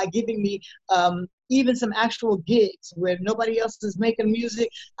blessed by giving me even some actual gigs where nobody else is making music.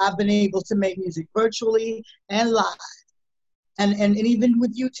 I've been able to make music virtually and live. And even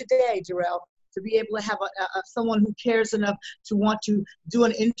with you today, Jarrell, to be able to have someone who cares enough to want to do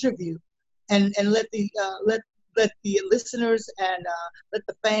an interview and let the listeners and let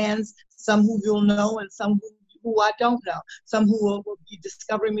the fans, some who you'll know and some who I don't know, some who will be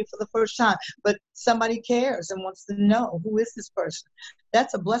discovering me for the first time, but somebody cares and wants to know, who is this person?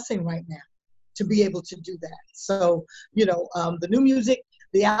 That's a blessing right now to be able to do that. So, the new music,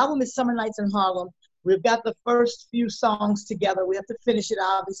 the album is Summer Nights in Harlem. We've got the first few songs together. We have to finish it,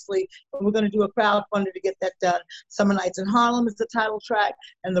 obviously, but we're going to do a crowdfunder to get that done. Summer Nights in Harlem is the title track,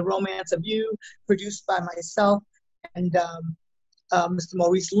 and The Romance of You, produced by myself and Mr.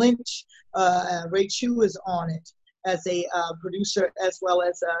 Maurice Lynch. Ray Chu is on it as a producer, as well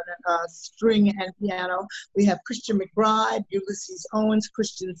as string and piano. We have Christian McBride, Ulysses Owens,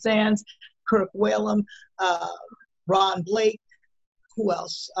 Christian Sands, Kirk Whalum, Ron Blake, who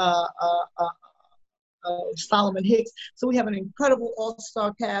else? Solomon Hicks. So we have an incredible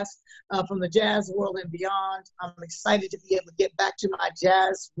all-star cast from the jazz world and beyond. I'm excited to be able to get back to my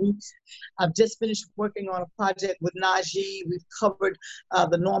jazz roots. I've just finished working on a project with Najee. We've covered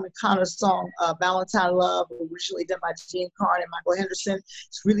the Norman Connor song, Valentine Love, originally done by Gene Carn and Michael Henderson.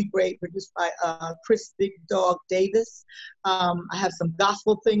 It's really great, produced by Chris Big Dog Davis. I have some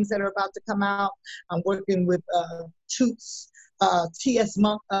gospel things that are about to come out. I'm working with Toots, T.S.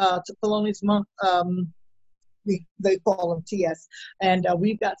 Monk, Thelonious Monk, they call him T.S. And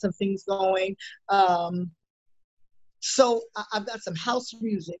we've got some things going. So I've got some house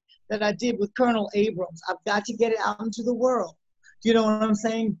music that I did with Colonel Abrams. I've got to get it out into the world. You know what I'm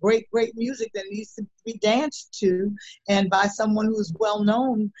saying? Great, great music that needs to be danced to, and by someone who is well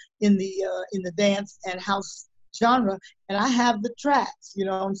known in the dance and house genre. And I have the tracks, you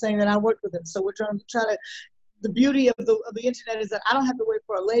know what I'm saying, that I work with them. So we're trying to. The beauty of the internet is that I don't have to wait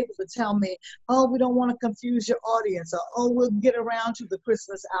for a label to tell me, oh, we don't want to confuse your audience, or oh, we'll get around to the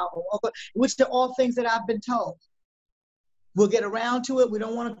Christmas album, which are all things that I've been told. We'll get around to it. We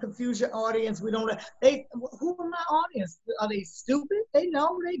don't want to confuse your audience. Who are my audience? Are they stupid? They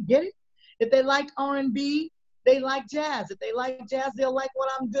know, they get it. If they like R&B, they like jazz. If they like jazz, they'll like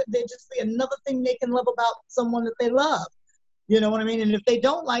what I'm good. They'll just be another thing they can love about someone that they love. You know what I mean? And if they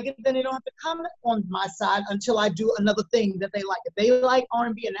don't like it, then they don't have to come on my side until I do another thing that they like. If they like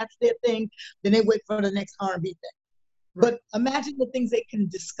R&B and that's their thing, then they wait for the next R&B thing. Right. But imagine the things they can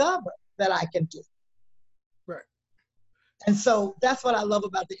discover that I can do. Right. And so that's what I love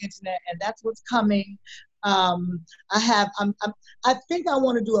about the internet, and that's what's coming. I think I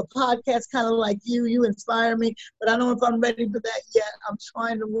want to do a podcast kind of like you. You inspire me, but I don't know if I'm ready for that yet. I'm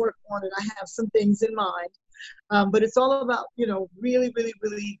trying to work on it. I have some things in mind. But it's all about, really, really,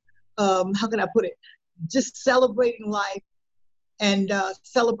 really, how can I put it? Just celebrating life and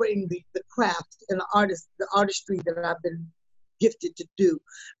celebrating the craft and the artistry that I've been gifted to do,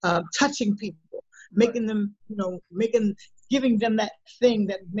 touching people, making them, giving them that thing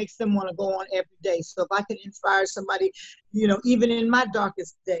that makes them want to go on every day. So if I can inspire somebody, even in my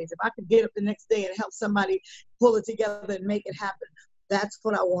darkest days, if I could get up the next day and help somebody pull it together and make it happen, that's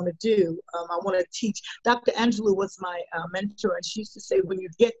what I want to do. I want to teach. Dr. Angelou was my mentor, and she used to say, when you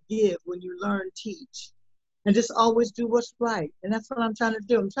give, when you learn, teach. And just always do what's right. And that's what I'm trying to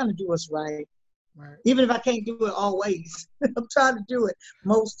do. I'm trying to do what's right. Right. even if I can't do it always. I'm trying to do it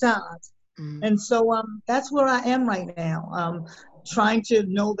most times. Mm. And so that's where I am right now. Trying to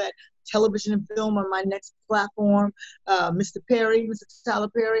know that television and film are my next platform. Mr. Perry, Mr. Tyler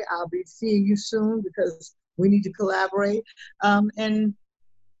Perry, I'll be seeing you soon because we need to collaborate. And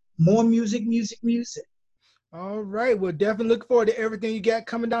more music, music, music. All right. Well, definitely look forward to everything you got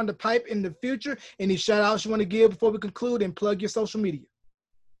coming down the pipe in the future. Any shout outs you want to give before we conclude, and plug your social media?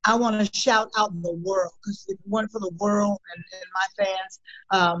 I want to shout out the world, because if it weren't for the world and my fans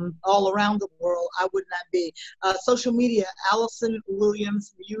all around the world, I would not be. Social media, Allison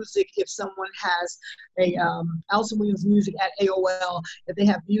Williams Music. If someone has a Allison Williams Music at AOL, if they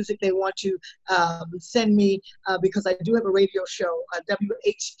have music they want to send me, because I do have a radio show,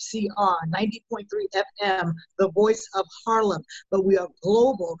 WHCR 90.3 FM, the voice of Harlem, but we are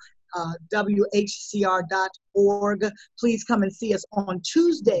global. WHCR.org. Please come and see us on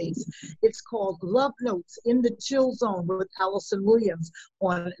Tuesdays. It's called Love Notes in the Chill Zone with Allison Williams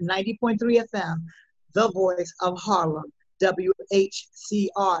on 90.3 FM, the voice of Harlem.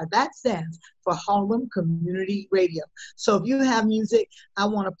 WHCR. That stands for Harlem Community Radio. So if you have music, I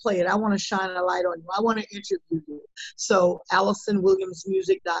want to play it. I want to shine a light on you. I want to interview you. So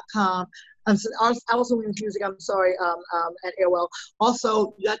AllisonWilliamsMusic.com. Allison Williams Music, I'm sorry, at AOL.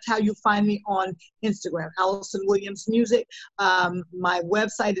 Also, that's how you find me on Instagram, Allison Williams Music. My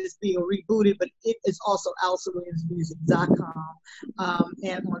website is being rebooted, but it is also AllisonWilliamsMusic.com.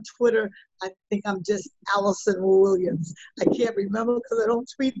 And on Twitter, I think I'm just Allison Williams. I can't remember because I don't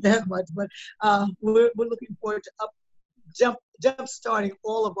tweet that much, but we're looking forward to jump starting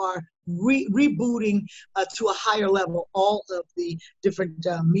all of our rebooting to a higher level, all of the different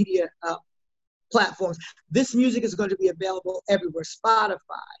media platforms. This music is going to be available everywhere: Spotify,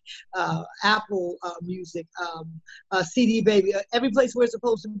 Apple Music, CD Baby. Every place where it's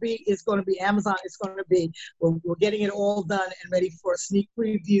supposed to be is going to be. Amazon is going to be. We're getting it all done and ready for a sneak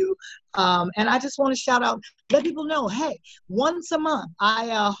preview. And I just want to shout out, let people know, hey, once a month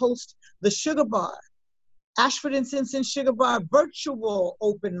I host the Sugar Bar, Ashford and Simpson Sugar Bar virtual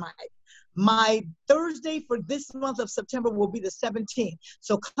open mic. My Thursday for this month of September will be the 17th.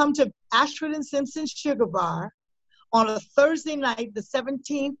 So come to Ashford and Simpson Sugar Bar on a Thursday night, the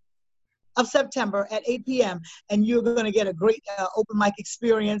 17th of September at 8 p.m. And you're going to get a great open mic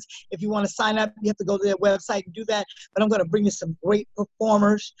experience. If you want to sign up, you have to go to their website and do that. But I'm going to bring you some great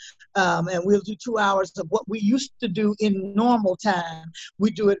performers. And we'll do 2 hours of what we used to do in normal time.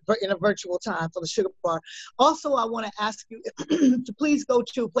 We do it in a virtual time for the Sugar Bar. Also, I want to ask you to please go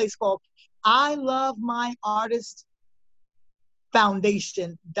to a place called I Love My Artist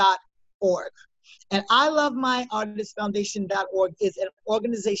Foundation.org. And I Love My Artist Foundation.org is an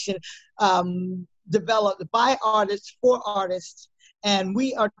organization developed by artists for artists. And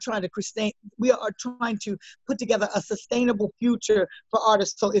we are trying to put together a sustainable future for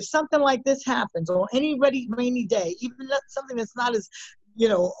artists. So if something like this happens on any rainy day, even something that's not as,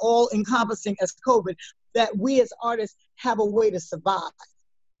 all encompassing as COVID, that we as artists have a way to survive.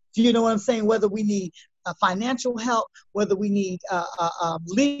 Do you know what I'm saying? Whether we need financial help, whether we need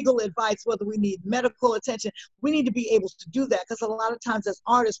legal advice, whether we need medical attention, we need to be able to do that, because a lot of times as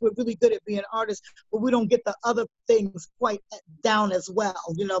artists, we're really good at being artists, but we don't get the other things quite down as well,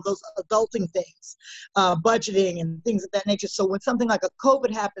 those adulting things, budgeting and things of that nature. So when something like a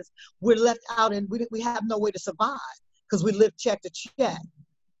COVID happens, we're left out and we have no way to survive because we live check to check.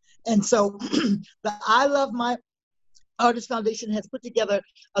 And so the I Love My Artist Foundation has put together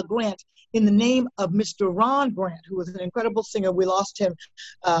a grant in the name of Mr. Ron Grant, who was an incredible singer. We lost him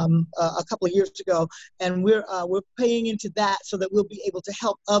a couple of years ago, and we're paying into that so that we'll be able to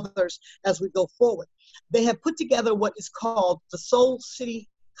help others as we go forward. They have put together what is called the Soul City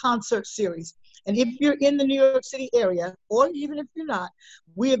Concert Series. And if you're in the New York City area, or even if you're not,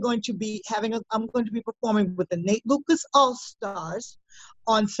 we are going to be I'm going to be performing with the Nate Lucas All-Stars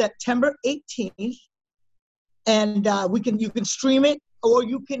on September 18th. And you can stream it or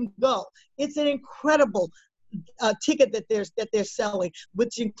you can go. It's an incredible ticket that they're selling,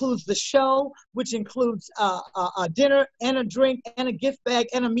 which includes the show, which includes a dinner and a drink and a gift bag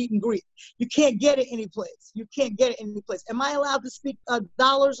and a meet and greet. You can't get it anyplace. You can't get it anyplace. Am I allowed to speak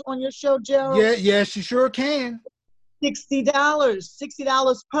dollars on your show, Gerald? Yeah, yes, you sure can.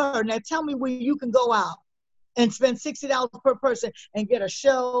 $60 per. Now tell me where you can go out and spend $60 per person and get a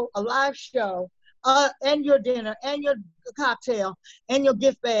show, a live show, and your dinner, and your cocktail, and your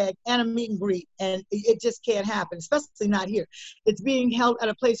gift bag, and a meet and greet. And it just can't happen, especially not here. It's being held at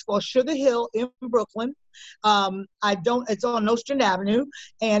a place called Sugar Hill in Brooklyn. It's on Nostrand Avenue.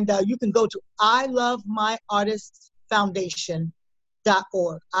 And you can go to I Love My Artist Foundation.org.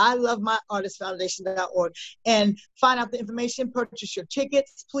 foundation.org. I love my artist foundation.org. And find out the information, purchase your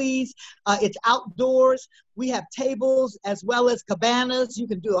tickets, please. It's outdoors. We have tables as well as cabanas. You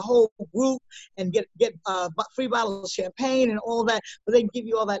can do a whole group and get free bottles of champagne and all that, but they can give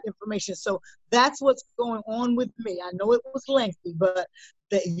you all that information. So that's what's going on with me. I know it was lengthy, but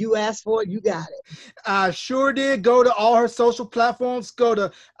that you asked for it, you got it. I sure did. Go to all her social platforms. Go to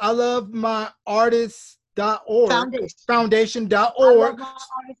I Love My Artist.org. Foundation.org. I Love My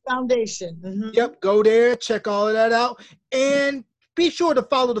Artist Foundation. Mm-hmm. Yep, go there, check all of that out. And be sure to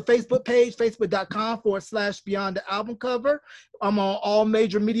follow the Facebook page, facebook.com/Beyond the Album Cover. I'm on all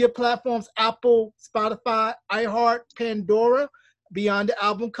major media platforms, Apple, Spotify, iHeart, Pandora, Beyond the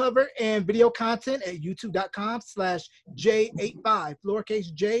Album Cover, and video content at youtube.com/J85,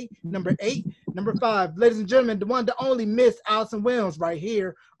 lowercase j, number 8, number 5. Ladies and gentlemen, the one, the only Miss Allison Williams right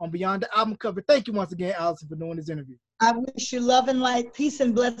here on Beyond the Album Cover. Thank you once again, Allison, for doing this interview. I wish you love and light, peace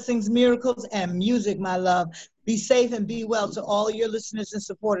and blessings, miracles, and music, my love. Be safe and be well to all your listeners and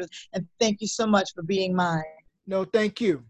supporters. And thank you so much for being mine. No, thank you.